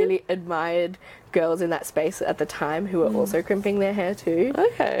think I really admired girls in that space at the time who were also crimping their hair too.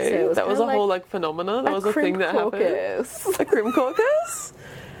 Okay. So it was that was a kinda whole like like phenomena. That a was a thing crimp that happened. caucus. A crim caucus?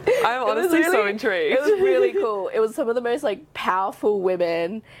 I'm It was honestly so really- intrigued. It was really cool. It was some of the most like powerful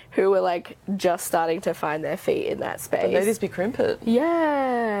women who were like just starting to find their feet in that space. They just be crimping.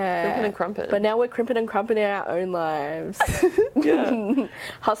 Yeah. Crimping and crumping. But now we're crimping and crumping in our own lives. Yeah.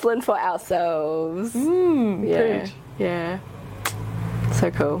 Hustling for ourselves. Yeah. preach. Yeah. So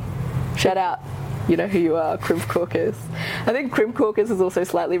cool. Shout out. You know who you are, Crimp Caucus. I think Crimp Caucus is also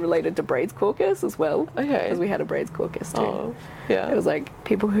slightly related to Braids Caucus as well. Okay. Because we had a Braids Caucus too. Oh, yeah. It was like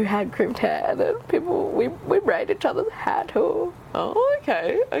people who had crimped hair and then we braid each other's hair too. Oh,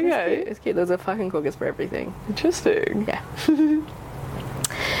 okay. Okay. It's cute. There's a fucking caucus for everything. Interesting. Yeah.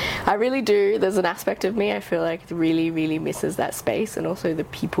 I really do. There's an aspect of me I feel like really, really misses that space and also the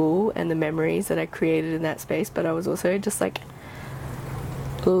people and the memories that I created in that space. But I was also just like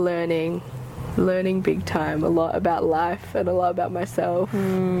learning big time, a lot about life and a lot about myself.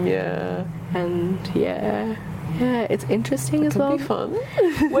 Yeah. And yeah, it's interesting as Can well. be fun.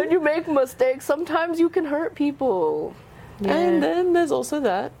 When you make mistakes, sometimes you can hurt people. Yeah. And then there's also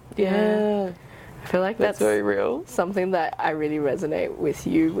that. Yeah. Yeah. I feel like That's very real. something that I really resonate with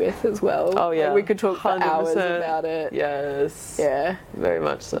you with as well. Oh, yeah. Like, we could talk for hours 100%. about it. Yes. Yeah. Very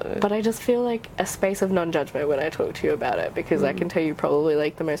much so. But I just feel like a space of non-judgment when I talk to you about it because I can tell you probably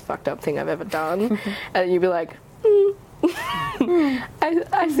like the most fucked up thing I've ever done and you'd be like,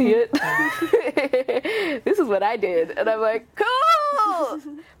 I see it. This is what I did. And I'm like, cool!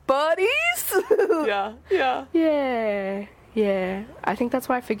 Buddies! yeah. Yeah. Yeah, yeah. I think that's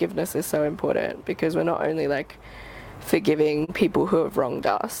why forgiveness is so important because we're not only like forgiving people who have wronged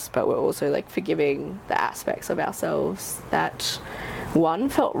us, but we're also like forgiving the aspects of ourselves that one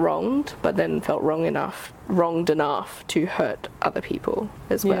felt wronged, but then felt wronged enough to hurt other people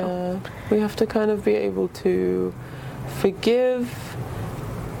as well. Yeah. We have to kind of be able to forgive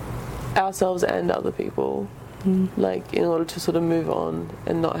ourselves and other people, like in order to sort of move on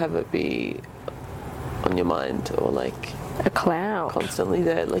and not have it be on your mind or like A cloud. constantly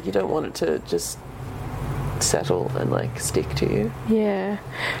there. Like you don't want it to just settle and like stick to you. Yeah.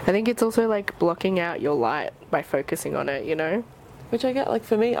 I think it's also like blocking out your light by focusing on it, you know? Which I get, like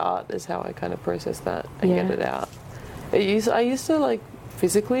for me, art is how I kind of process that and Yeah. get it out. I used to like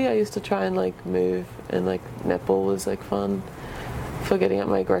physically, I used to try and like move, and like netball was like fun for getting out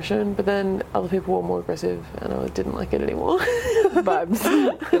my aggression. But then other people were more aggressive, and I didn't like it anymore.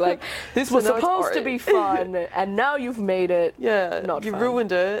 Vibes. You're like, this So was now it's supposed to art. be fun, and now you've made it. Yeah, Not you fun.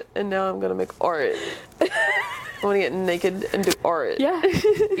 ruined it, and now I'm gonna make art. I want to get naked and do art. Yeah.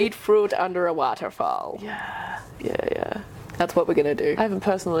 Eat fruit under a waterfall. Yeah, yeah. That's what we're gonna do. I haven't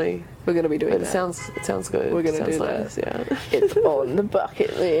personally, We're gonna be doing but that. it sounds good. We're gonna Sounds do nice, that. Yeah. It's on the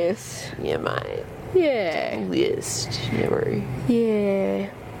bucket list. Yeah, my Yeah. list. Memory. Yeah.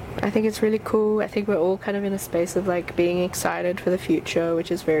 I think it's really cool. I think we're all kind of in a space of like being excited for the future, which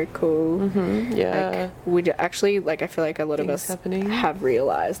is very cool. Yeah. Like we actually, like, I feel like a lot of Things us happening. have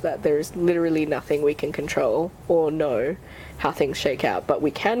realized that there's literally nothing we can control or know how things shake out, but we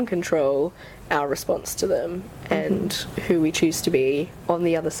can control our response to them and who we choose to be on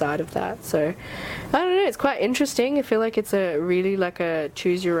the other side of that. So I don't know, it's quite interesting. I feel like it's a really like a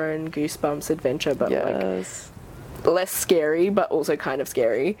choose your own goosebumps adventure, but like Yes. less scary but also kind of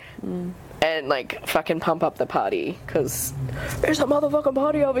scary. And like fucking pump up the party because there's a motherfucking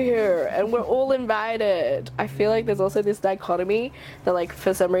party over here and we're all invited. I feel like there's also this dichotomy that like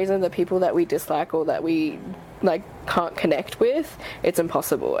for some reason the people that we dislike or that we like can't connect with, it's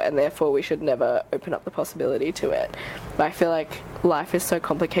impossible, and therefore we should never open up the possibility to it. But I feel like life is so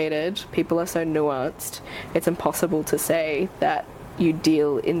complicated, people are so nuanced, it's impossible to say that you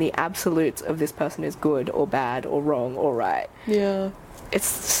deal in the absolutes of this person is good or bad or wrong or right. Yeah.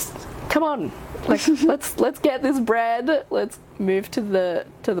 It's come on, like let's get this bread. Let's move to the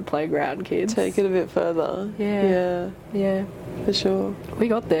playground, kids. Take it a bit further. Yeah, for sure. We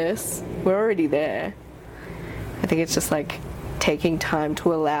got this. We're already there. I think it's just like taking time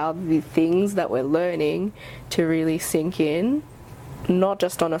to allow the things that we're learning to really sink in, not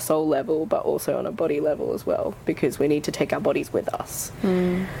just on a soul level, but also on a body level as well, because we need to take our bodies with us.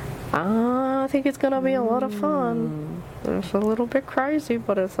 I think it's going to be a lot of fun. It's a little bit crazy,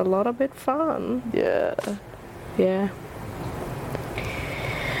 but it's a lot of bit fun. Yeah. Yeah.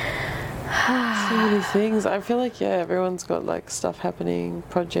 So many things. I feel like, everyone's got like stuff happening,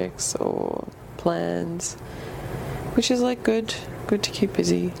 projects or plans, which is like good to keep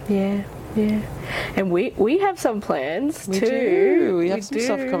busy. Yeah. And we have some plans We too. do. We have some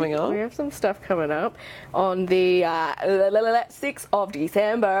stuff coming up. We have some stuff coming up on the 6th of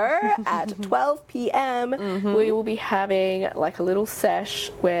December at 12 p.m. We will be having like a little sesh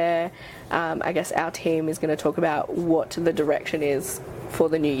where I guess our team is going to talk about what the direction is for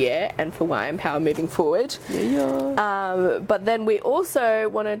the new year and for YEmpower moving forward. But then we also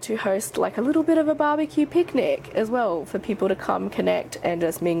wanted to host like a little bit of a barbecue picnic as well for people to come connect and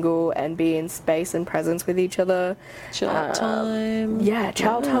just mingle and be in space and presence with each other. Chill out time.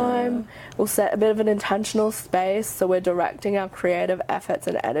 Chow time. We'll set a bit of an intentional space, so we're directing our creative efforts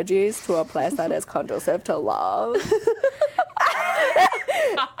and energies to a place that is conducive to love.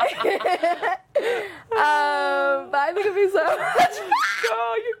 But I think it'd be so much fun.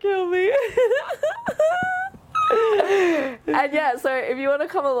 Oh, you kill me. And so if you want to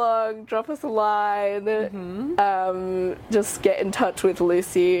come along, drop us a line. Just get in touch with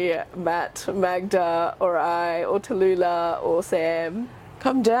Lucy, Matt, Magda, or I, or Tallulah, or Sam.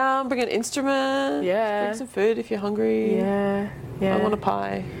 Come down, bring an instrument. Yeah. Bring some food if you're hungry. Yeah. I want a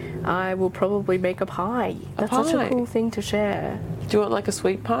pie. I will probably make a pie. That's such a pie. cool thing to share. Do you want like a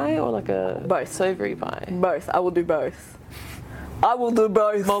sweet pie or like a Both. savoury pie? Both. I will do both. I will do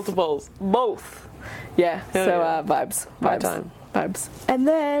both. Multiples. Both. Yeah. Hell So yeah. vibes. My time. Vibes. And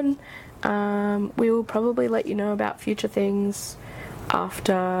then we will probably let you know about future things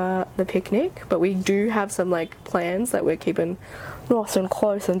after the picnic. But we do have some like plans that we're keeping nice and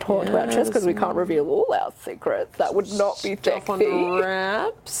close and talked about, just because we can't reveal all our secrets. That would not be Stuff on sexy.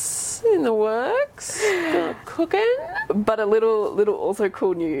 wraps in the works. Cooking. But a little also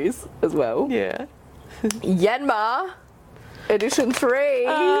cool news as well. Yeah. Yenma edition 3.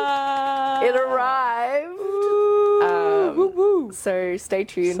 It arrived. Woo woo. So stay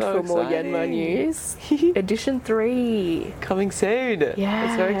tuned So for more Yenma exciting. news. Edition 3. Coming soon. Yeah.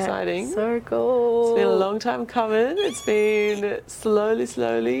 It's very exciting. So cool. It's been a long time coming. It's been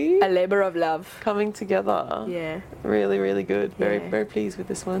slowly A labour of love. coming together. Yeah. Really, really good. Very, Yeah. very pleased with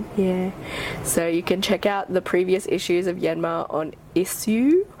this one. Yeah. So you can check out the previous issues of Yenma on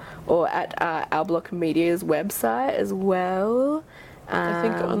Issue or at Our Block Media's website as well. I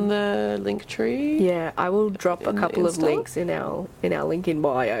think on the link tree. Yeah, I will drop a In the couple of Insta? links in our link in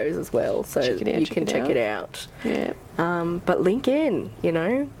bios as well, so Check it out, you check can it check out. it out. Yeah. But link in,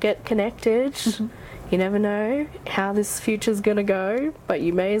 get connected. You never know how this future's gonna go, but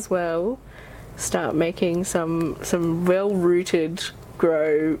you may as well start making some well-rooted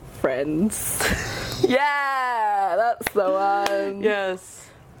grow friends. Yeah, that's the one. Yes.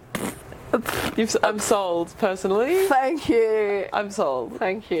 I'm sold, personally. Thank you. I'm sold.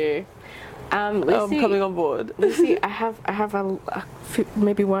 Thank you. Lucy, I'm coming on board. Lucy, I have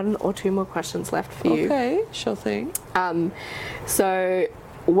maybe one or two more questions left for you. Okay, sure thing. So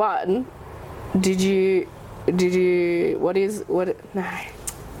one, did you no. What was I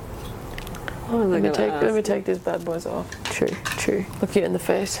Let gonna me ask? take these bad boys off. True. Look you in the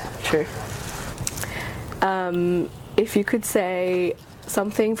face. True. If you could say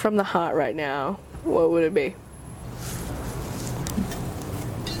something from the heart right now, what would it be?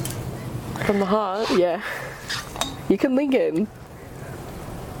 From the heart. Yeah. You can link in.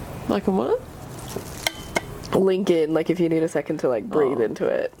 Like a what? Link in, like if you need a second to like breathe into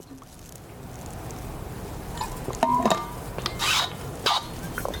it.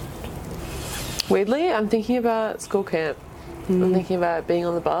 Weirdly, I'm thinking about school camp. I'm thinking about being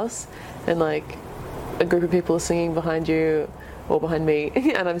on the bus and like a group of people are singing behind you or behind me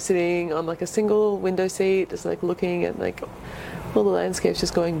and I'm sitting on like a single window seat just like looking at like all the landscapes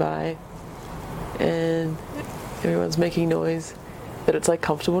just going by and everyone's making noise, but it's like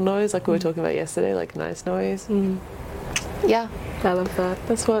comfortable noise like we were talking about yesterday, like nice noise. Yeah, I love that.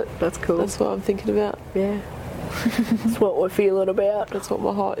 that's what Cool. I'm thinking about. Yeah. That's what we're feeling about. That's what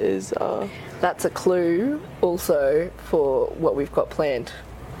my heart is. That's a clue also for what we've got planned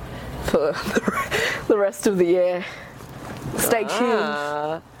for the rest of the year. Stay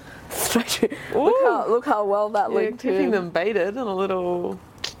tuned. Look how well that You're linked keeping in. them baited on a little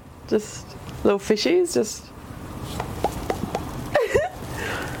fishies, just.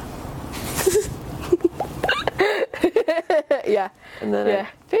 Yeah. And then a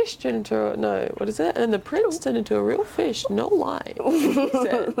fish turned into what is it? And the prince turned into a real fish. No lie. He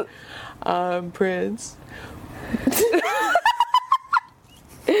said, Prince.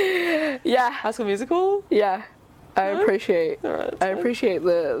 Yeah. High School Musical? Yeah. I appreciate Alright, I appreciate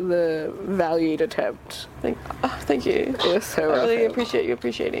the valued attempt. Thank you. It was so I really rough. appreciate you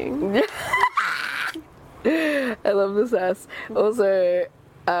appreciating. I love this ass. Also,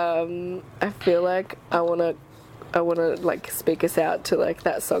 I feel like I wanna like speak us out to like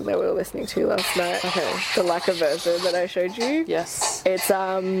that song that we were listening to last night. Okay. The Lacquer version that I showed you. Yes. It's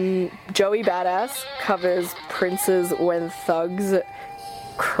Joey Badass covers Prince's When Thugs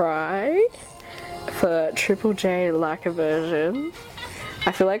Cry for Triple J Lacquer version.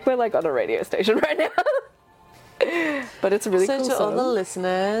 I feel like we're like on a radio station right now. But it's a really So cool to all song. the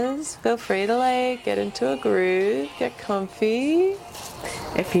listeners, feel free to like get into a groove, get comfy.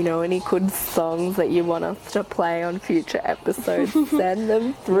 If you know any good songs that you want us to play on future episodes, send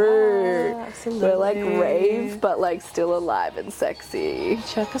them through. Yeah, absolutely. We're like rave, but like still alive and sexy.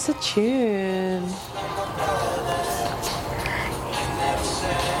 Chuck us a tune.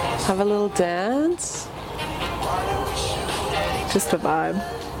 Have a little dance. Just a vibe.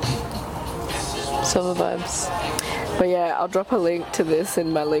 Summer vibes. But yeah, I'll drop a link to this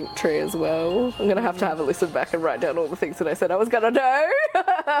in my link tree as well. I'm gonna have to have a listen back and write down all the things that I said I was gonna do.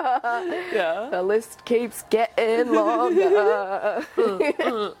 Yeah. The list keeps getting longer.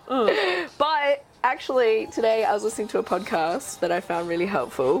 But actually, today I was listening to a podcast that I found really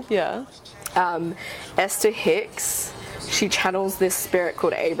helpful. Yeah. Esther Hicks, she channels this spirit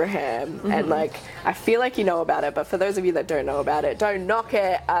called Abraham, and like I feel like you know about it, but for those of you that don't know about it, don't knock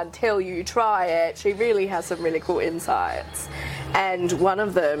it until you try it. She really has some really cool insights, and one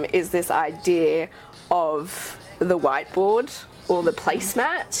of them is this idea of the whiteboard or the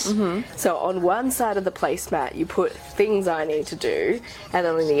placemat. So on one side of the placemat you put things I need to do, and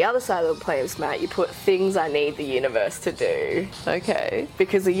then on the other side of the placemat you put things I need the universe to do. Okay.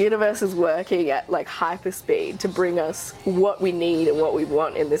 Because the universe is working at like hyper speed to bring us what we need and what we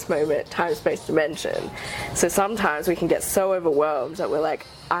want in this moment, time, space, dimension. So sometimes we can get so overwhelmed that we're like,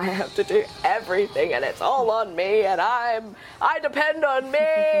 I have to do everything and it's all on me and I depend on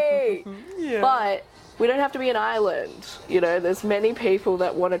me. Yeah. But we don't have to be an island. You know, there's many people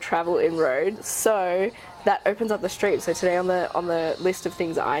that want to travel inroad, so that opens up the street. So today on the list of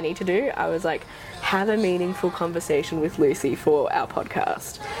things that I need to do, I was like, have a meaningful conversation with Lucy for our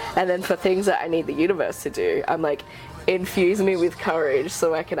podcast. And then for things that I need the universe to do, I'm like, infuse me with courage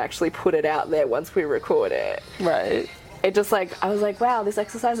so I can actually put it out there once we record it. Right. It just like, I was like, wow, this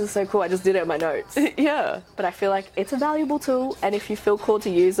exercise is so cool. I just did it in my notes. Yeah. But I feel like it's a valuable tool, and if you feel called to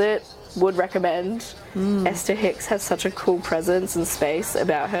use it, would recommend. Esther Hicks has such a cool presence and space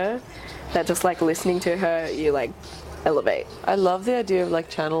about her that just like listening to her, you like elevate. I love the idea of like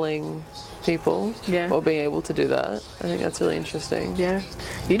channeling people. Yeah. Or being able to do that. I think that's really interesting. Yeah.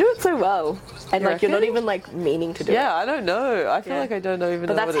 You do it so well. And You like you're not reckon? even like meaning to do it. Yeah, I don't know. I feel Yeah. like I don't know even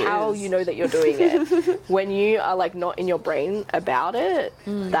But know that's what it how is. you know that you're doing it. When you are like not in your brain about it,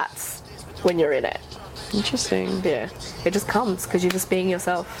 that's when you're in it. Interesting. Yeah. It just comes because you're just being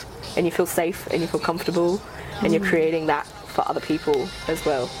yourself and you feel safe and you feel comfortable and you're creating that for other people as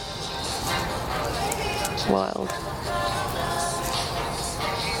well. Wild.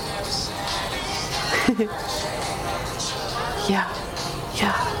 Yeah.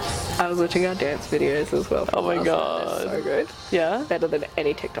 I was watching our dance videos as well. Oh my They're God. so good. Yeah? Better than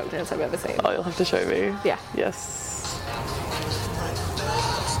any TikTok dance I've ever seen. Oh, you'll have to show me. Yeah. Yes.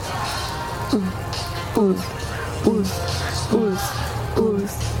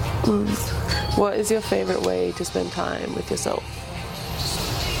 What is your favorite way to spend time with yourself?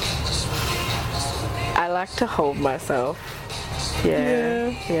 I like to hold myself.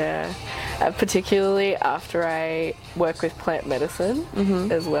 Yeah. Particularly after I work with plant medicine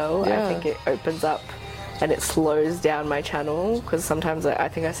as well. Yeah. I think it opens up and it slows down my channel, because sometimes I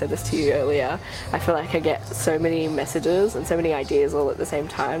think I said this to you earlier, I feel like I get so many messages and so many ideas all at the same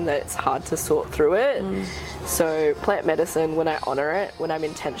time that it's hard to sort through it. So plant medicine, when I honor it, when I'm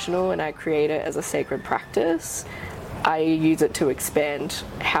intentional and I create it as a sacred practice, I use it to expand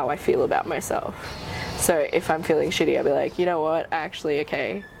how I feel about myself. So if I'm feeling shitty, I'll be like, you know what, actually,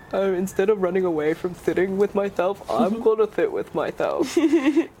 okay, instead of running away from sitting with myself, I'm gonna sit with myself.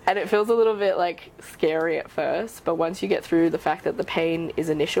 And it feels a little bit like scary at first, but once you get through the fact that the pain is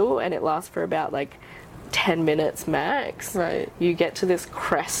initial and it lasts for about like 10 minutes max, Right. you get to this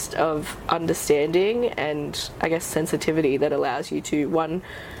crest of understanding and I guess sensitivity that allows you to, one,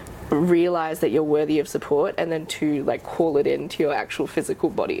 realize that you're worthy of support, and then two, like call it into your actual physical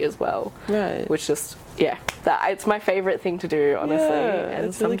body as well. Right. Which just, it's my favorite thing to do, honestly. Yeah, and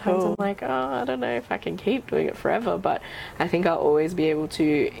it's really sometimes cool. I'm like, I don't know if I can keep doing it forever, but I think I'll always be able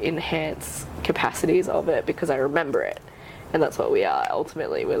to enhance capacities of it because I remember it. And that's what we are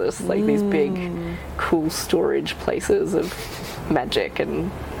ultimately. We're just like these big, cool storage places of magic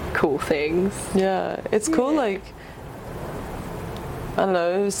and cool things. Yeah, it's cool, like, I don't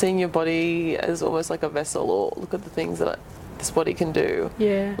know, seeing your body as almost like a vessel, or look at the things that this body can do.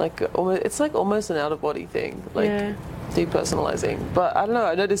 Yeah. Like, it's like almost an out-of-body thing, like Yeah. depersonalizing. But I don't know,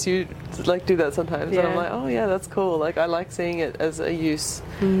 I notice you like do that sometimes, and I'm Yeah. like, oh yeah, that's cool. Like, I like seeing it as a use,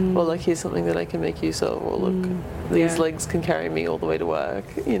 or like, here's something that I can make use of, or look, these Yeah. legs can carry me all the way to work,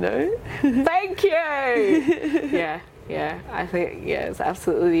 you know? Thank you! Yeah. I think, it's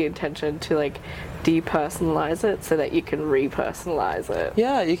absolutely the intention to like depersonalize it so that you can repersonalize it.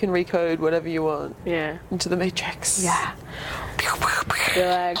 Yeah, you can recode whatever you want Yeah. into the matrix. Yeah. You're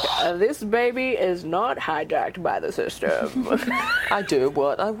like, this baby is not hijacked by the system. I do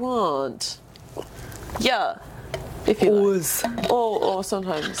what I want. Yeah. If you like. Or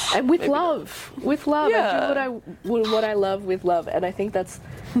sometimes. And with maybe love. With love. Yeah. I do what I love with love. And I think that's,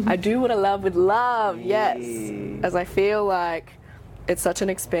 I do what I love with love, yes. As I feel like it's such an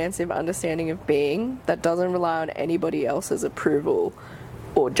expansive understanding of being that doesn't rely on anybody else's approval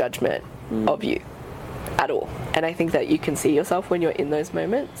or judgment of you at all. And I think that you can see yourself when you're in those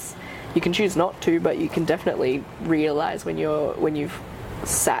moments. You can choose not to, but you can definitely realize when you've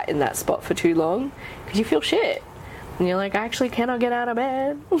sat in that spot for too long because you feel shit. And you're like, I actually cannot get out of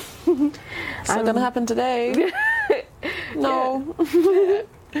bed. It's not gonna happen today. No.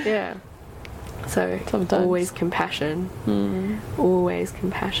 Yeah. So Sometimes. always compassion. Always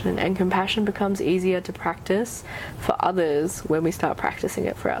compassion. And compassion becomes easier to practice for others when we start practicing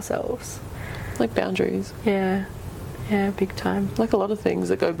it for ourselves. Like boundaries. Yeah. Yeah, big time. Like a lot of things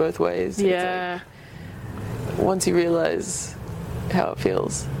that go both ways. It's Yeah. like, once you realize how it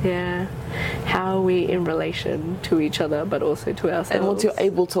feels. Yeah. How are we in relation to each other but also to ourselves? And once you're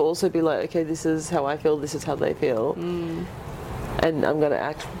able to also be like, okay, this is how I feel, this is how they feel. And I'm going to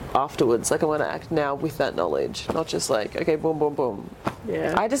act afterwards. Like, I'm going to act now with that knowledge. Not just like, okay, boom, boom, boom.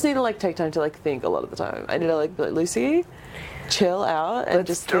 Yeah. I just need to like take time to like think a lot of the time. I need to like be like, Lucy, chill out and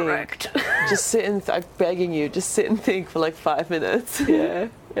just direct. think. Just sit and, I'm begging you, just sit and think for like 5 minutes. Yeah.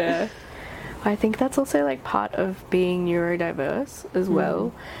 I think that's also like part of being neurodiverse as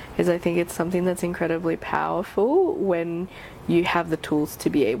well, is I think it's something that's incredibly powerful when you have the tools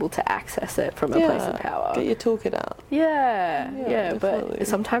to be able to access it from a place of power. Get your toolkit out. Yeah, definitely. but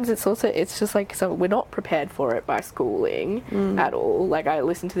sometimes it's just like, so we're not prepared for it by schooling at all. Like, I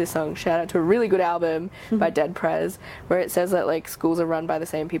listened to this song, shout out to a really good album by Dead Prez, where it says that like schools are run by the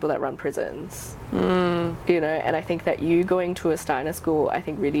same people that run prisons. You know, and I think that you going to a Steiner school, I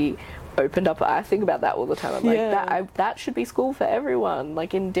think really opened up. I think about that all the time. I'm like, that should be school for everyone,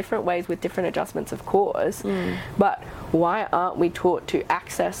 like in different ways with different adjustments, of course. But why aren't we taught to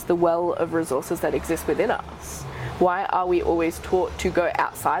access the well of resources that exist within us? Why are we always taught to go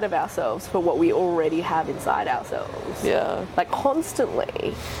outside of ourselves for what we already have inside ourselves? Yeah. Like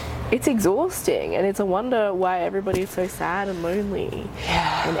constantly. It's exhausting, and it's a wonder why everybody's so sad and lonely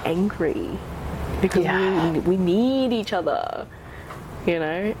and angry, because we need each other. You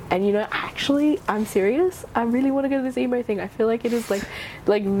know, and you know, actually, I'm serious. I really want to go to this emo thing. I feel like it is like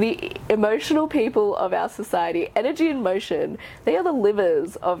the emotional people of our society, energy and motion. They are the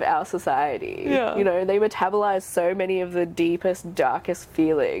livers of our society. Yeah. You know, they metabolize so many of the deepest, darkest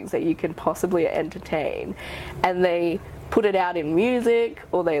feelings that you can possibly entertain, and they put it out in music,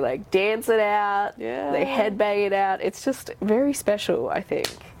 or they like dance it out. Yeah. They headbang it out. It's just very special, I think,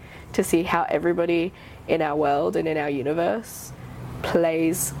 to see how everybody in our world and in our universe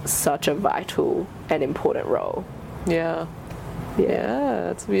plays such a vital and important role. Yeah.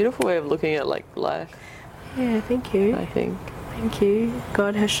 It's a beautiful way of looking at like life, Yeah, thank you. I think. Thank you.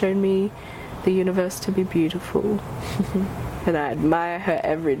 God has shown me the universe to be beautiful, and I admire her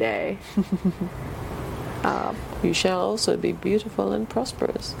every day. You shall also be beautiful and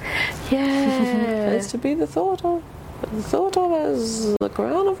prosperous. Yeah. Is to be thought of as the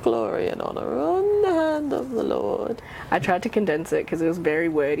crown of glory and honor on the hand of the Lord. I tried to condense it because it was very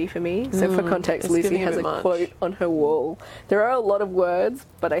wordy for me. So for context, it's Lucy giving a has bit a much. quote on her wall. There are a lot of words,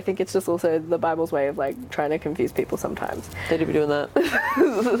 but I think it's just also the Bible's way of like trying to confuse people sometimes. They do be doing that.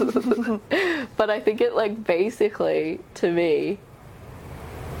 But I think it like basically, to me,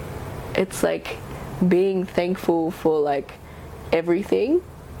 it's like being thankful for like everything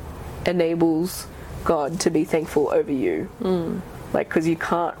enables God to be thankful over you. Like, because you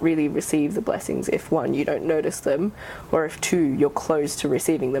can't really receive the blessings if, one, you don't notice them, or if, two, you're closed to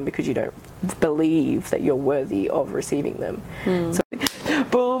receiving them because you don't believe that you're worthy of receiving them. So,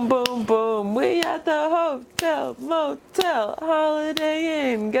 Boom, boom, boom. We at the hotel, motel,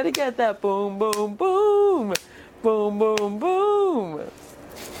 Holiday Inn. Gotta get that boom, boom, boom. Boom, boom, boom.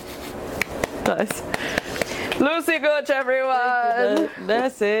 Nice. Lucy Gooch, everyone!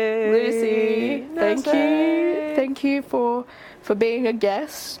 Nessie. Lucy, thank you. Nessie. Thank you for being a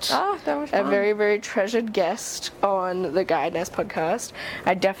guest. That was A fun. very, very treasured guest on the Ness podcast.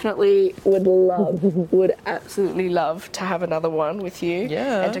 I definitely would absolutely love to have another one with you.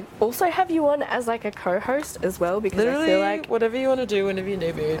 Yeah. And to also have you on as like a co-host as well, because Literally, I feel like... whatever you want to do whenever you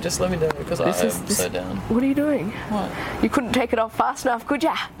need me, just let me know, because I'm so down. What are you doing? What? You couldn't take it off fast enough, could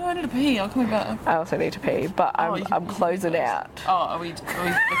ya? No, I need to pee. I'll come back. I also need to pee, but I'm closing out. Oh, are we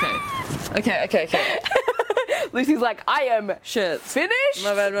okay. Lucy's like, I am Shit. finished.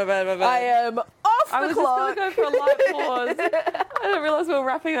 My bad. I am off I the was clock. just going to go for a light pause. I didn't realise we were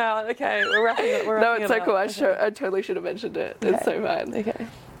wrapping out. Okay, we're wrapping up. No, it's so cool. I totally should have mentioned it. It's so fun. Okay.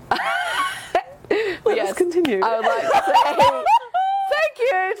 But Let's continue. I would like to say thank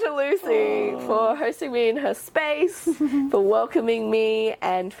you to Lucy for hosting me in her space, for welcoming me,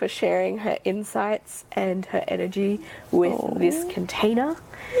 and for sharing her insights and her energy with this container.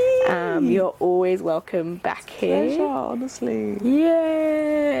 You're always welcome back here. Pleasure, honestly.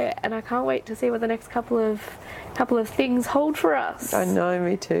 Yeah, and I can't wait to see what the next couple of things hold for us. I know,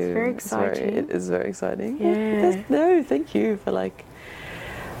 me too. It's very exciting. It is very exciting. Yeah. No, thank you for like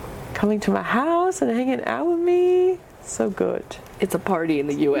coming to my house and hanging out with me. So good. It's a party in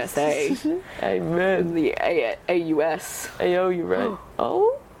the USA. Amen. In the AUS. AO, you right?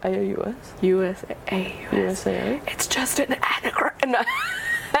 Oh? AOUS? USA. USA. It's just an anagram. No.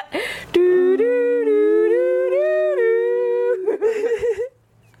 Do, do, do, do, do, do.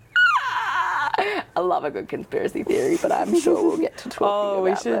 I love a good conspiracy theory, but I'm sure we'll get to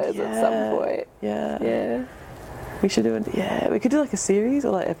talking about those at some point. Yeah. We should do it. Yeah, we could do like a series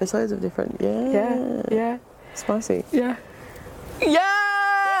or like episodes of different. Yeah. Spicy. Yeah.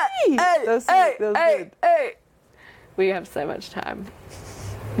 Hey, That was sick. That was good. Hey. We have so much time.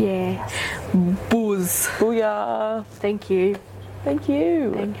 Yeah. Buzz. Booyah. Thank you. Thank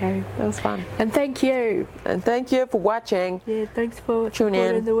you. Thank you. That was fun. And thank you. And thank you for watching. Yeah, thanks for Tune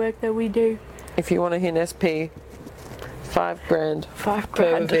supporting in. the work that we do. If you want to hit SP, $5,000 per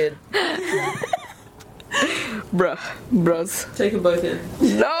 $5,000. vid. Bros. Take them both in.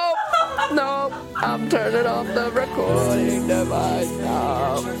 Nope. I'm turning off the recording device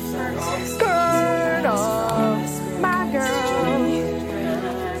now. Turn off my girl.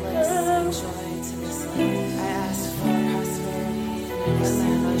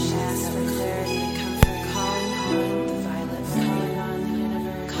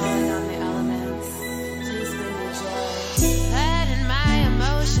 Letting my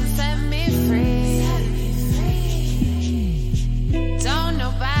emotions set me free. Don't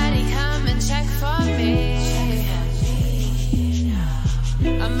nobody come and check for me.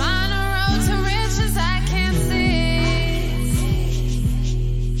 I'm on